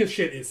 But Virginia's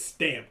shit is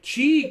stamped.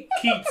 She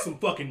keeps some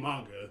fucking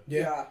manga.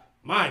 Yeah.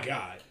 My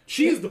God.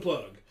 She's the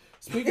plug.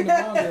 Speaking of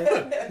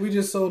manga, we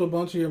just sold a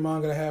bunch of your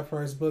manga to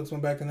half-price books,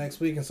 went back the next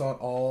week and saw it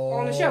all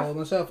on the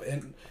shelf.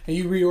 And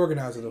you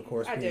reorganized it, of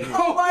course. I did.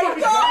 Oh my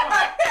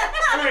God!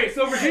 All right,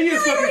 so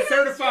Virginia's fucking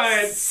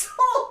certified.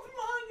 Sold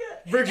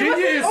manga.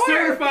 Virginia is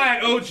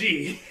certified OG.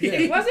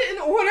 It wasn't in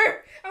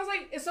order. I was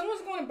like, if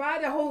someone's going to buy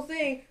the whole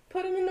thing,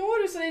 put them in the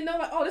order so they know,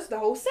 like, oh, this is the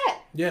whole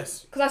set.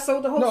 Yes. Because I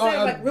sold the whole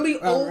set, like really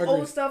old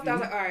agree. stuff. That I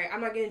was like, all right, I'm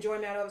not getting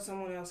enjoyment out of it.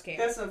 Someone else can.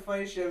 That's some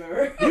funny shit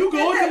ever. You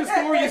go into the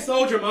store you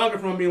sold your manga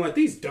from, being like,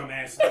 these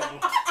dumbasses.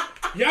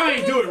 Y'all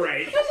ain't do it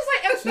right.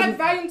 It's just like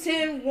volume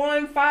 10,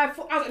 1, 5,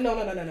 4. I was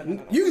like,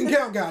 no. You can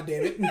count,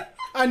 goddammit.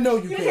 I know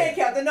you You can. can't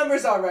count. The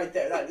numbers are right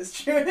there. That is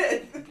true.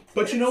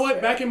 But you know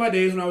what? Back in my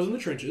days when I was in the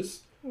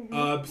trenches,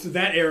 so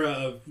that era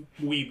of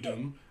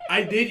weebdom,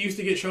 I did used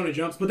to get Shonen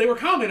Jumps, but they were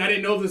common. I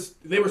didn't know this.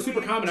 They were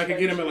super common. I could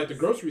get them at like the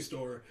grocery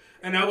store,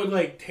 and I would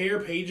like tear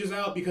pages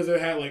out because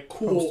it had like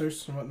cool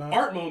posters and whatnot.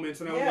 art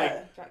moments, and I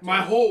was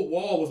my whole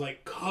wall was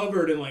like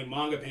covered in like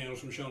manga panels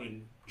from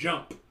Shonen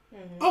Jump.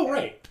 Oh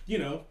right, you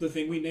know the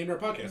thing we named our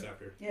podcast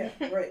after. Yeah,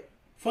 right.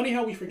 Funny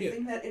how we forget. The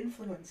thing that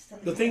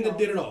influenced. The thing that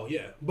did it all,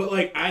 yeah. But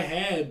like I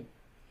had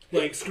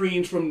like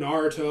screens from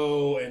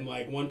Naruto and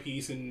like One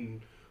Piece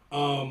and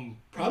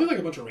probably like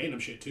a bunch of random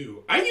shit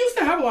too. I used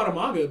to have a lot of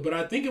manga, but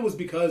I think it was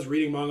because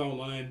reading manga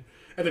online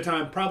at the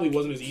time probably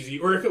wasn't as easy,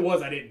 or if it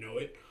was, I didn't know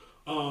it.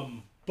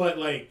 But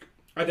like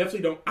I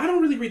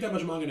don't really read that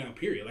much manga now,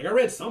 period. Like I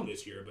read some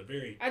this year, but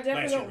I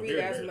definitely don't read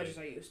as much as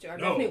I used to. I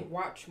definitely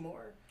watch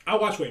more. I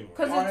watch way more.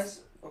 Because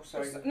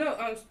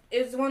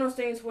it's one of those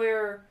things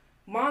where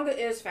manga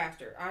is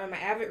faster. I'm an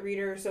avid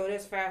reader, so it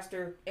is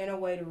faster in a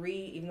way to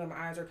read, even though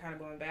my eyes are kind of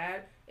going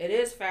bad. It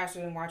is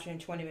faster than watching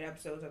 20-minute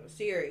episodes of a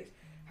series.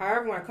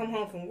 However, when I come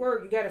home from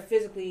work, you got to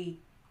physically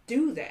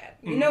do that.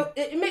 You know,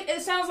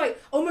 it sounds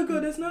like, oh my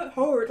God, that's not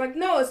hard. Like,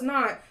 no, it's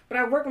not. But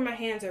I work with my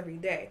hands every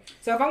day.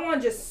 So if I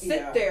want to just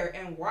sit there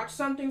and watch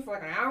something for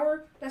like an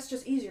hour, that's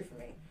just easier for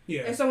me.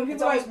 Yeah. And so when people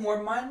it's always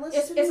more mindless.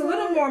 It's a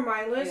little more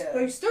mindless, but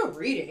you're still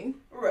reading.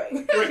 Right.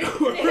 Right.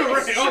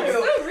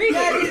 Still reading.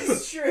 That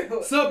is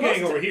true. Sub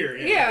gang over here.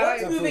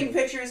 Yeah. One's moving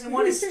pictures and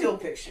one is still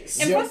pictures.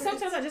 And plus,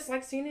 sometimes I just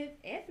like seeing it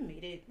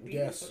animated.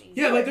 Yes.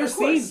 Yeah, like there's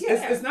scenes.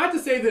 It's not to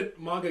say that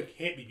manga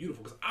can't be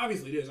beautiful, because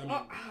obviously it is. I mean,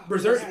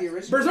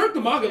 Berserk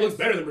the manga looks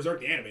better than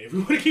Berserk the anime. If we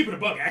want to keep it a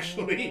buck,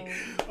 actually,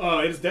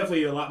 it's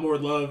definitely a lot more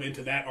love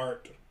into that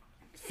art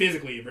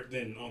physically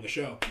than on the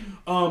show.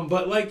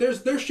 But like,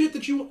 there's shit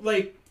that you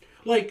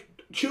like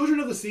Children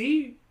of the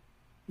Sea,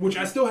 which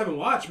I still haven't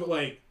watched, but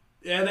like,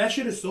 yeah, that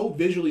shit is so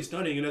visually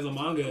stunning, and as a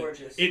manga,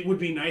 it would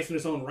be nice in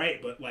its own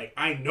right, but like,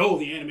 I know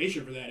the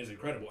animation for that is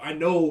incredible. I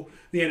know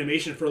the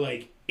animation for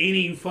like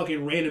any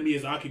fucking random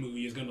Miyazaki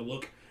movie is gonna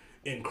look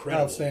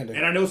incredible. Outstanding.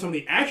 And I know some of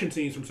the action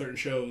scenes from certain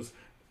shows,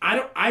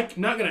 I'm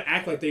not gonna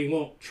act like they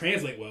won't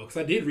translate well, because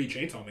I did read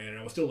Chainsaw Man and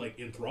I was still like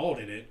enthralled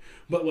in it,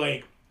 but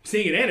like,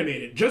 seeing it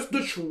animated, just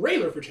the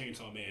trailer for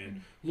Chainsaw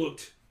Man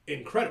looked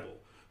incredible.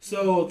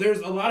 So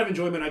there's a lot of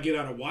enjoyment I get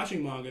out of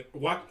watching anime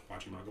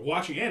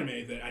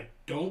that I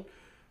don't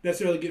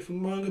necessarily get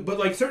from manga. But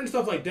like certain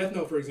stuff like Death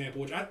Note, for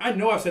example, which I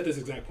know I've said this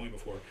exact point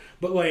before,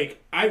 but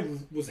like I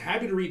was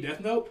happy to read Death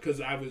Note because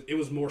it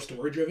was more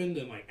story driven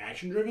than like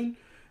action driven.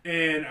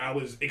 And I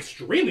was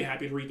extremely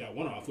happy to read that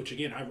one off, which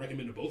again I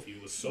recommend to both of you.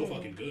 It was so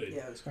fucking good.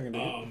 Yeah, it's fucking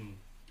good.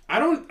 I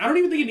don't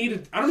even think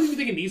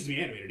it needs to be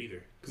animated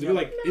either.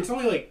 Because it's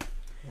only like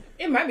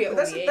it might be.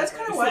 That's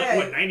kind of why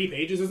like 90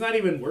 pages. It's not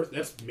even worth.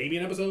 That's maybe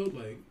an episode.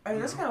 Like I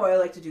mean, that's kind of why I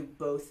like to do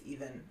both.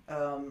 Even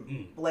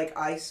like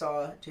I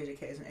saw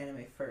JJK as an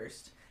anime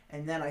first,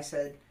 and then I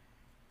said,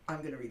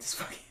 I'm gonna read this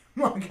fucking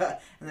manga,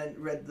 and then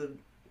read the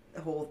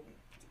whole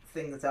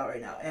thing that's out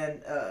right now,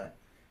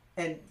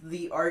 and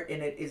the art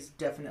in it is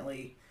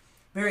definitely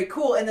very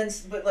cool. And then,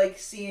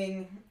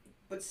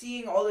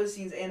 seeing all those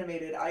scenes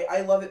animated,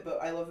 I love it. But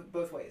I love it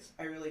both ways.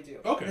 I really do.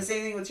 Okay. The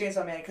same thing with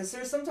Chainsaw Man, because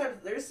there's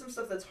some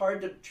stuff that's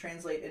hard to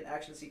translate in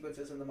action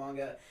sequences in the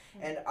manga,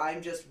 and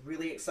I'm just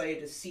really excited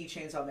to see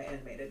Chainsaw Man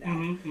animated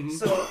now.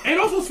 So and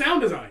also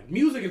sound design,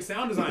 music and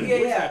sound design,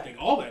 voice acting,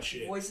 all that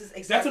shit. Voices,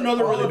 exactly. That's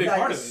another really big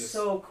part of this. this.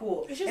 So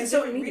cool. And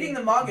so reading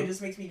the manga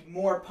just makes me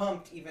more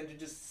pumped even to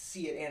just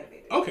see it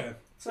animated. Okay.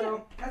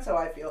 So that's how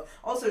I feel.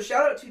 Also,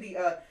 shout out to the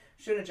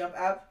Shonen Jump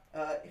app.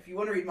 If you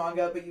want to read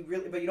manga, but you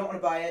don't want to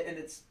buy it, and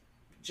it's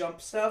Jump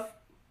stuff,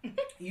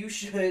 you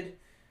should.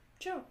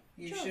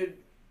 You should.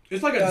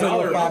 It's like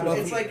 $1.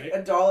 It's like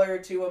 $1 or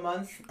 $2 a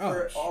month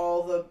for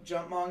all the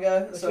Jump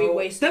manga. So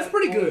that's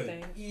pretty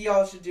good.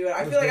 Y'all should do it.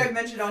 I feel like I've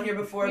mentioned it on here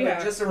before,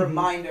 but just a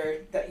reminder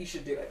that you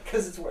should do it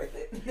because it's worth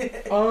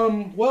it.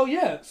 Well,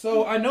 yeah.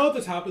 So I know at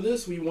the top of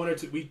this we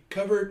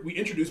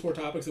introduced more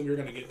topics than we were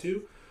going to get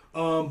to,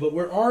 but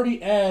we're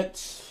already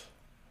at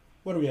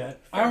what are we at?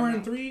 Hour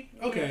and 3.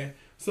 Okay.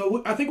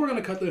 So I think we're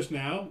going to cut this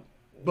now.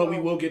 But we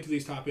will get to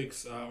these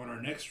topics on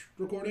our next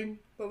recording.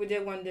 But we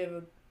did want to give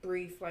a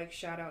brief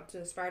shout out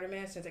to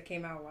Spider-Man since it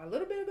came out a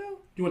little bit ago.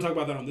 You want to talk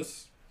about that on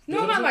this?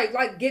 No, not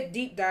like get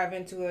deep dive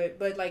into it,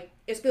 but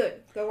it's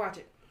good. Go watch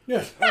it.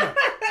 Yeah.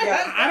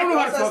 I don't know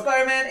how to talk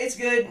Spider-Man. It's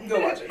good. Go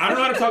watch it. I don't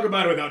know how to talk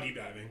about it without deep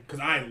diving because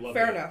I love it.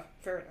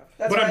 Fair enough.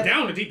 But I'm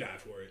down to deep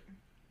dive for it.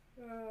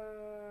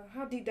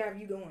 How deep dive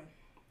you going?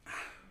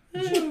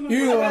 You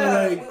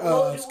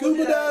doing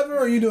scuba diver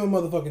or you doing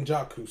motherfucking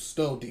Jacques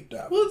Cousteau deep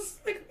dive? Well, it's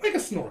like a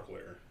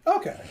snorkeler.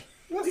 Okay.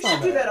 We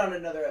should do that on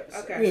another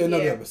episode. Okay. Yeah,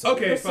 another episode.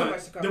 Okay, fine.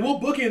 Then we'll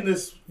bookend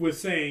this with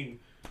saying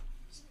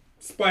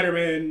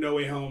Spider-Man No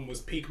Way Home was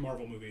peak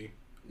Marvel movie.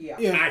 Yeah.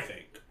 I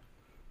think.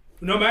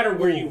 No matter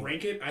where you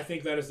rank it, I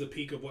think that is the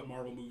peak of what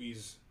Marvel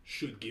movies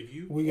should give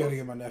you. We got to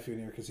get my nephew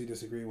in here because he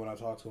disagreed when I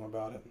talked to him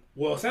about it.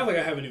 Well, it sounds like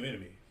I have a new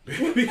enemy.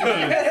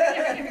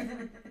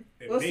 Because...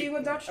 We'll see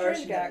what Dr.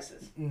 Strange got.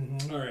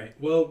 All right.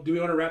 Well, do we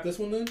want to wrap this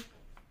one then?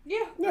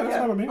 Yeah. Yeah, that's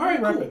fine with me. All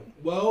right, wrap cool. it.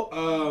 Well,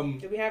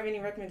 do we have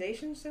any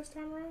recommendations this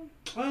time around?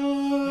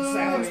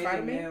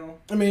 Spider-Man.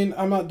 I mean,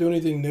 I'm not doing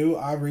anything new.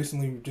 I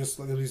recently, just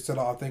like we said,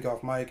 I think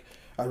off mic,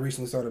 I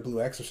recently started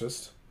Blue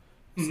Exorcist.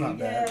 It's not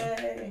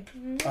bad.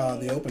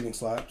 The opening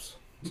slaps.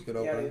 It's good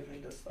opening. Yeah, the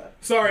opening does slap.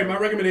 Sorry, my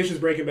recommendation is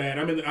Breaking Bad.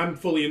 I'm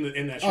fully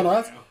in that show. Oh no,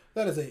 right now.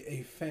 that is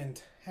a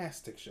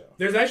fantastic show.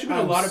 There's actually been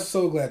a lot of.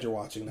 So glad you're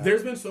watching that.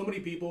 There's been so many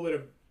people that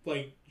have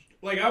like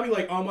I'll be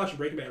like, oh, I'm watching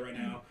Breaking Bad right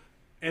now,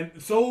 and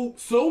so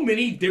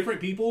many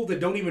different people that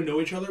don't even know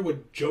each other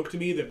would joke to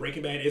me that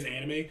Breaking Bad is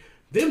anime.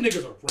 Them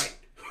niggas are right.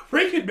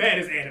 Breaking Bad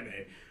is anime.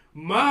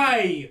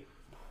 My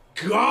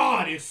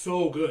God, it's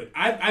so good.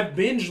 I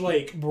binge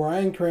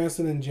Bryan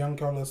Cranston and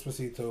Giancarlo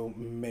Esposito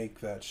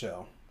make that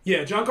show.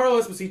 Yeah,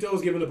 Giancarlo Esposito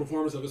is giving the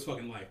performance of his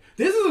fucking life.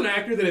 This is an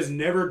actor that has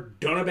never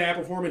done a bad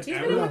performance He's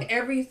ever. been in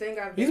everything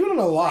I've been. He's been in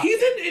a lot.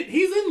 He's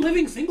in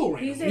Living Single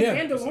right now. He's in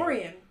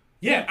Mandalorian.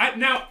 Yeah,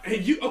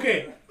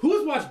 who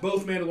has watched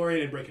both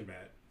Mandalorian and Breaking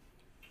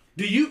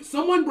Bad?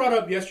 Someone brought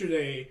up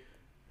yesterday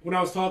when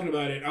I was talking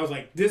about it, I was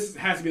like, this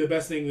has to be the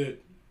best thing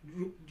that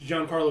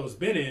Giancarlo has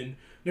been in.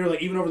 They were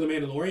like, even over The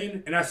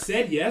Mandalorian? And I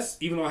said yes,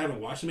 even though I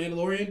haven't watched The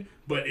Mandalorian,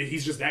 but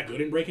he's just that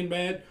good in Breaking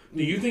Bad.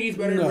 Do you think he's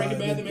better in Breaking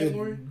Bad than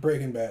Mandalorian?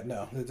 Breaking Bad,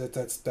 no.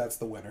 That's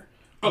the winner.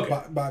 Okay.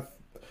 I'm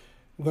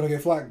going to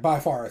get flack.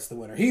 By far, it's the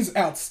winner. He's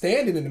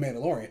outstanding in The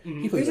Mandalorian.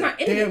 He plays not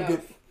in it damn enough.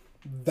 good.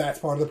 That's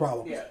part of the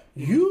problem. Yeah.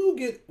 You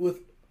get with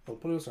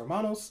Los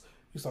Hermanos,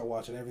 you start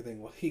watching everything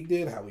what he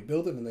did, how he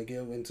built it, and they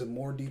go into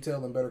more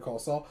detail in Better Call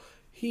Saul.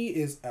 He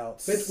is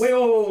outstanding.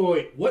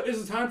 Wait. What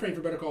is the time frame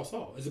for Better Call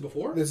Saul? Is it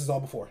before? This is all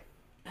before.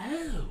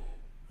 Oh.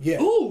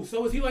 Yeah. Ooh,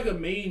 so is he like a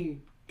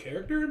main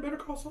character in Better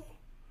Call Saul?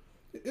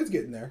 It's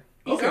getting there.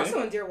 He's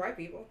also in Dear White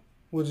People.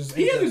 Which is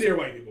he is in Dear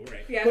White People,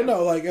 right? Yeah. But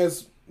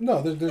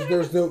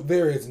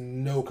there is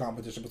no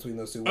competition between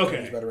those two.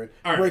 Okay. Who's better in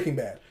All right. Breaking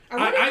Bad.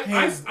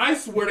 I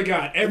swear to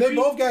God, They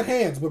both got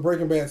hands, but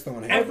Breaking Bad's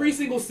throwing hands. every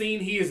single scene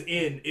he is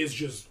in is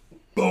just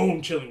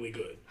bone-chillingly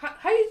good. How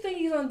do you think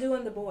he's gonna do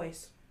in The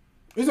Boys?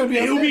 He'll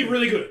be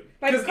really good.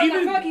 Cause I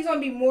feel like he's gonna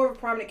be more of a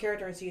prominent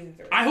character in season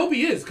 3. I hope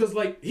he is, because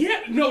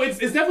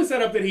it's definitely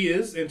set up that he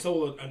is, and so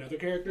will another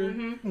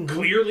character,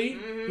 clearly.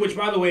 Which,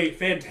 by the way,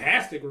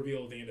 fantastic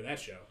reveal at the end of that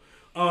show.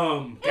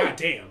 God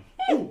damn.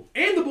 Ooh,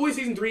 and The Boys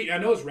season 3. I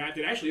know it's wrapped.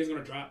 It actually is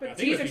going to drop. But I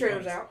think teaser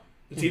trailer's out.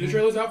 The teaser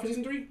trailer's out for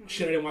season 3?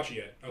 Shit, I didn't watch it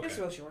yet. Okay. It's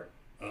real short.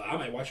 I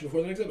might watch it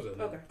before the next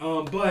episode.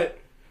 Okay.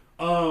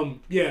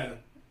 Yeah,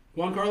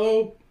 Juan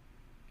Carlo,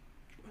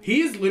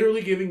 he is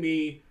literally giving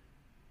me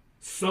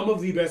some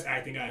of the best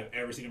acting I've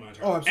ever seen in my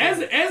entire life. As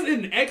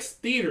an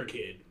ex-theater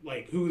kid,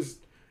 like, who's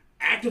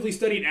actively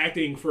studied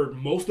acting for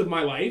most of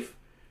my life,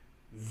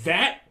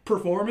 that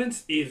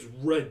performance is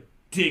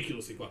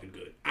ridiculously fucking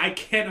good. I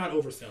cannot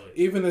oversell it.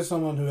 Even as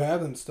someone who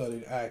hasn't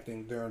studied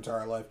acting their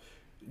entire life,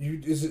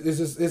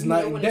 it's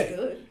night and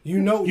day. You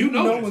know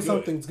when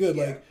something's good.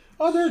 Yeah. Like,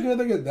 oh, they're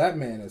good. That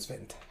man is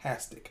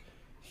fantastic.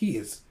 He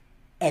is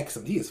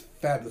excellent. He is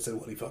fabulous at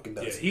what he fucking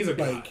does. Yeah, he's a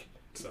god.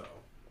 So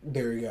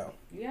there you go.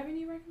 Do you have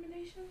any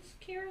recommendations,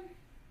 Kieran?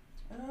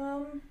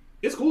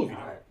 It's cool if you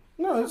don't.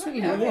 No, it's I'm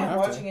not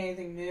watching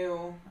anything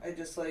new. I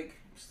just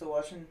still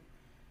watching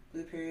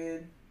Blue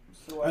Period.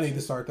 I need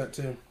to start that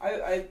too.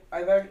 I think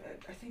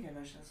I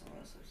mentioned this on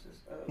one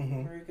of the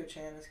Mariko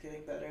Chan is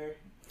getting better.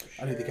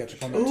 Sure. I need to catch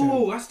up on that too.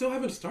 Oh, I still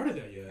haven't started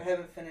that yet. I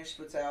haven't finished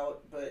what's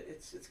out, but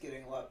it's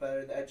getting a lot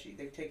better.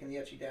 They've taken the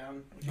ecchi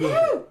down.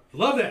 Good.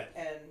 Love that.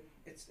 And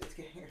it's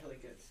getting really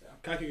good. So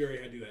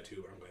Kakiguri had to do that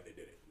too, but I'm glad they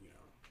did it. You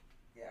know.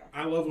 Yeah.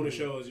 I love when a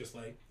show is just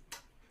like,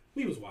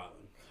 we was wildin'.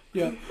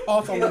 Yeah.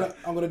 Also,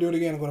 I'm gonna do it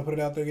again. I'm gonna put it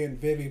out there again.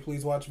 Vivi,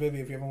 please watch Vivi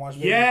if you haven't watched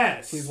Vivi.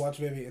 Yes. Please watch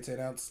Vivi. It's an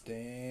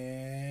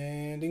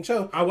outstanding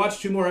show. I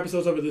watched 2 more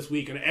episodes of it this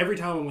week, and every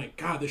time I'm like,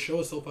 God, this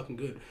show is so fucking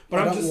good.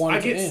 But I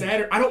get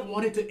sadder. I don't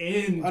want it to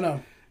end. I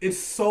know. It's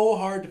so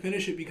hard to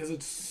finish it because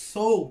it's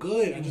so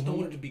good. I just don't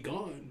want it to be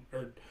gone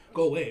or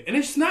go away. And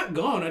it's just not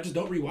gone. I just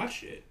don't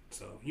rewatch it.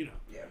 So, you know.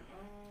 Yeah.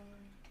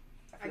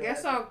 I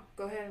guess I'll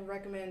go ahead and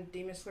recommend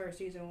Demon Slayer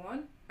Season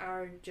 1.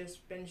 I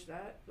just binged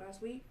that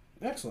last week.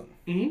 Excellent.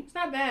 Mm-hmm. It's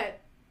not bad.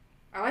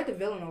 I like the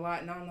villain a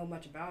lot, and I don't know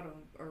much about him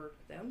or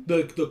them.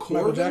 The core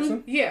Michael villain?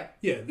 Jackson? Yeah.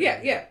 Yeah.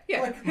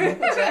 Like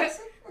Michael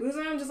Jackson?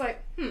 I'm just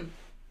like,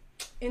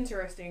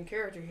 interesting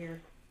character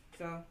here.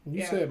 So,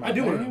 you said my I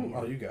do want to name? know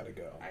more. Oh, you gotta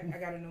go. I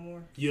gotta know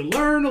more. You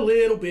learn a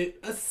little bit,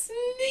 a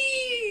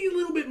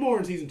little bit more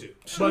in season 2.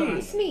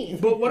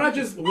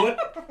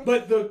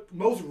 But the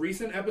most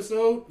recent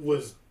episode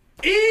was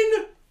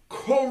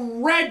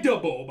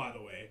incredible, by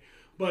the way.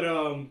 But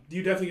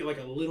you definitely get like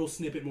a little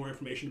snippet more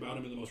information about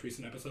him in the most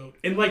recent episode.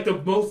 In like the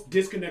most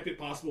disconnected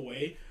possible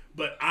way.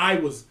 But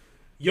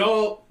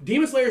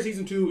Demon Slayer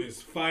Season 2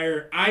 is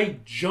fire. I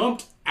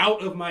jumped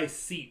out of my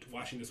seat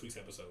watching this week's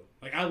episode.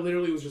 Like, I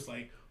literally was just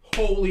like,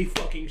 holy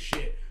fucking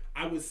shit.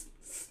 I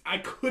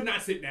could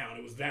not sit down.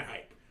 It was that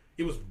hype.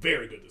 It was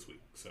very good this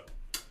week. So,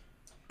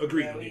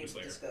 agreed on Demon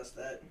Slayer. Discuss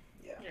that.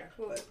 Yeah.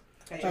 Cool.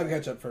 I'll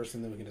catch up first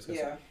and then we can discuss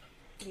it.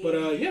 But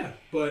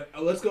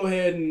let's go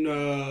ahead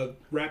and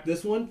wrap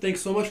this one.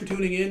 Thanks so much for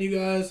tuning in, you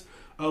guys.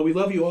 We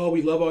love you all.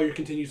 We love all your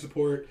continued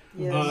support.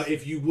 Yes.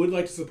 If you would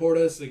like to support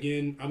us,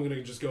 again, I'm going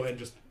to just go ahead and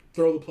just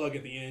throw the plug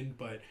at the end.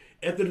 But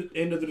at the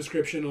end of the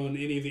description on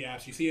any of the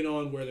apps you see it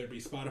on, whether it be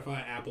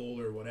Spotify, Apple,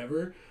 or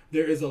whatever,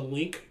 there is a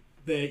link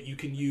that you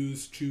can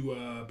use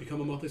to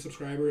become a monthly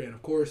subscriber. And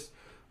of course,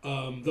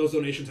 those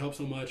donations help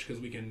so much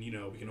because we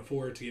can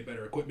afford to get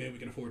better equipment. We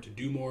can afford to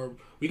do more.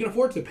 We can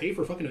afford to pay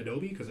for fucking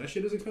Adobe because that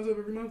shit is expensive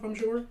every month, I'm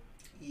sure.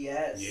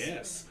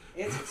 Yes.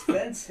 It's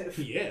expensive.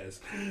 Yes.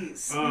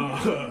 Please.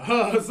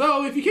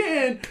 So if you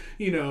can,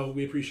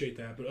 we appreciate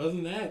that. But other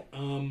than that,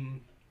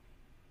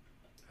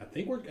 I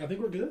think we're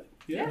good.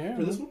 Yeah.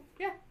 For this one.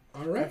 Yeah.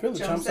 All right. I feel the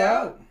Chumps chumps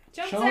out.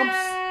 Chumps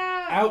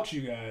out,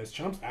 you guys.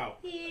 Chumps out.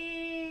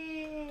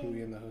 Yeah. Do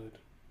we in the hood?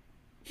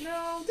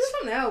 No, do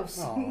something else.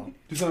 Aww.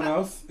 Do something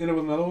else? End up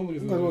with another one? What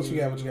you got? What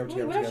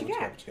else you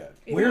got?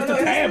 Where's the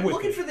tab with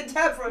looking it? for the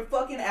tab for a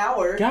fucking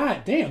hour.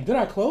 God damn! Did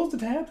I close the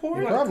tab for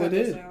You it? probably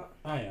did.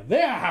 I am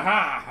there. Ha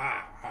ha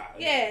ha ha.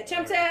 Yeah,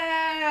 chumps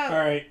out. All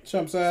right.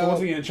 Chumps So out. once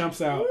again, chumps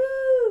out. Woo.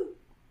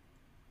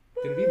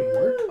 Did it even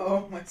work?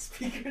 Oh, my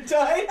speaker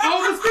died.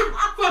 Oh, the speaker.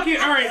 Fuck it.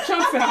 All right.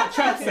 Chumps out.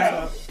 Chumps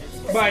out.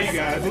 Bye, you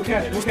guys. We'll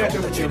catch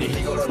up with you.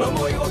 日頃の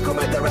思いを込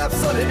めたラプ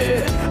ソ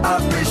ディア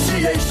プリ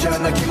シエーショ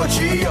ンな気持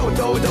ちを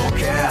堂々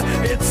け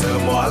いつ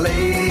もあ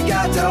り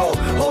がとう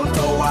本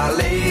当はあ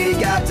り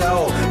が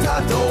とう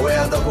たと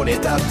えどこに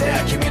立っ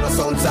て君の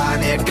存在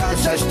に感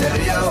謝して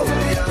るよ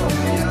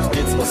い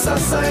つも支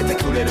えて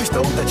くれる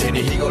人たち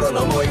に日頃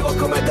の思いを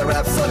込めた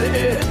ラプソ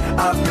ディ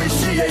アプリ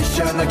シエー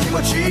ションな気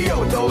持ち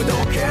を堂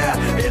々け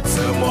いつ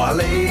もあ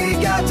り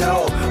が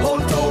とう本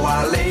当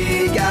はあ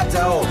りが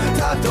とう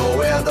た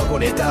とえどこ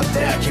に立って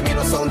君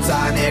の存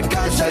在に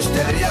感謝して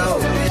るよ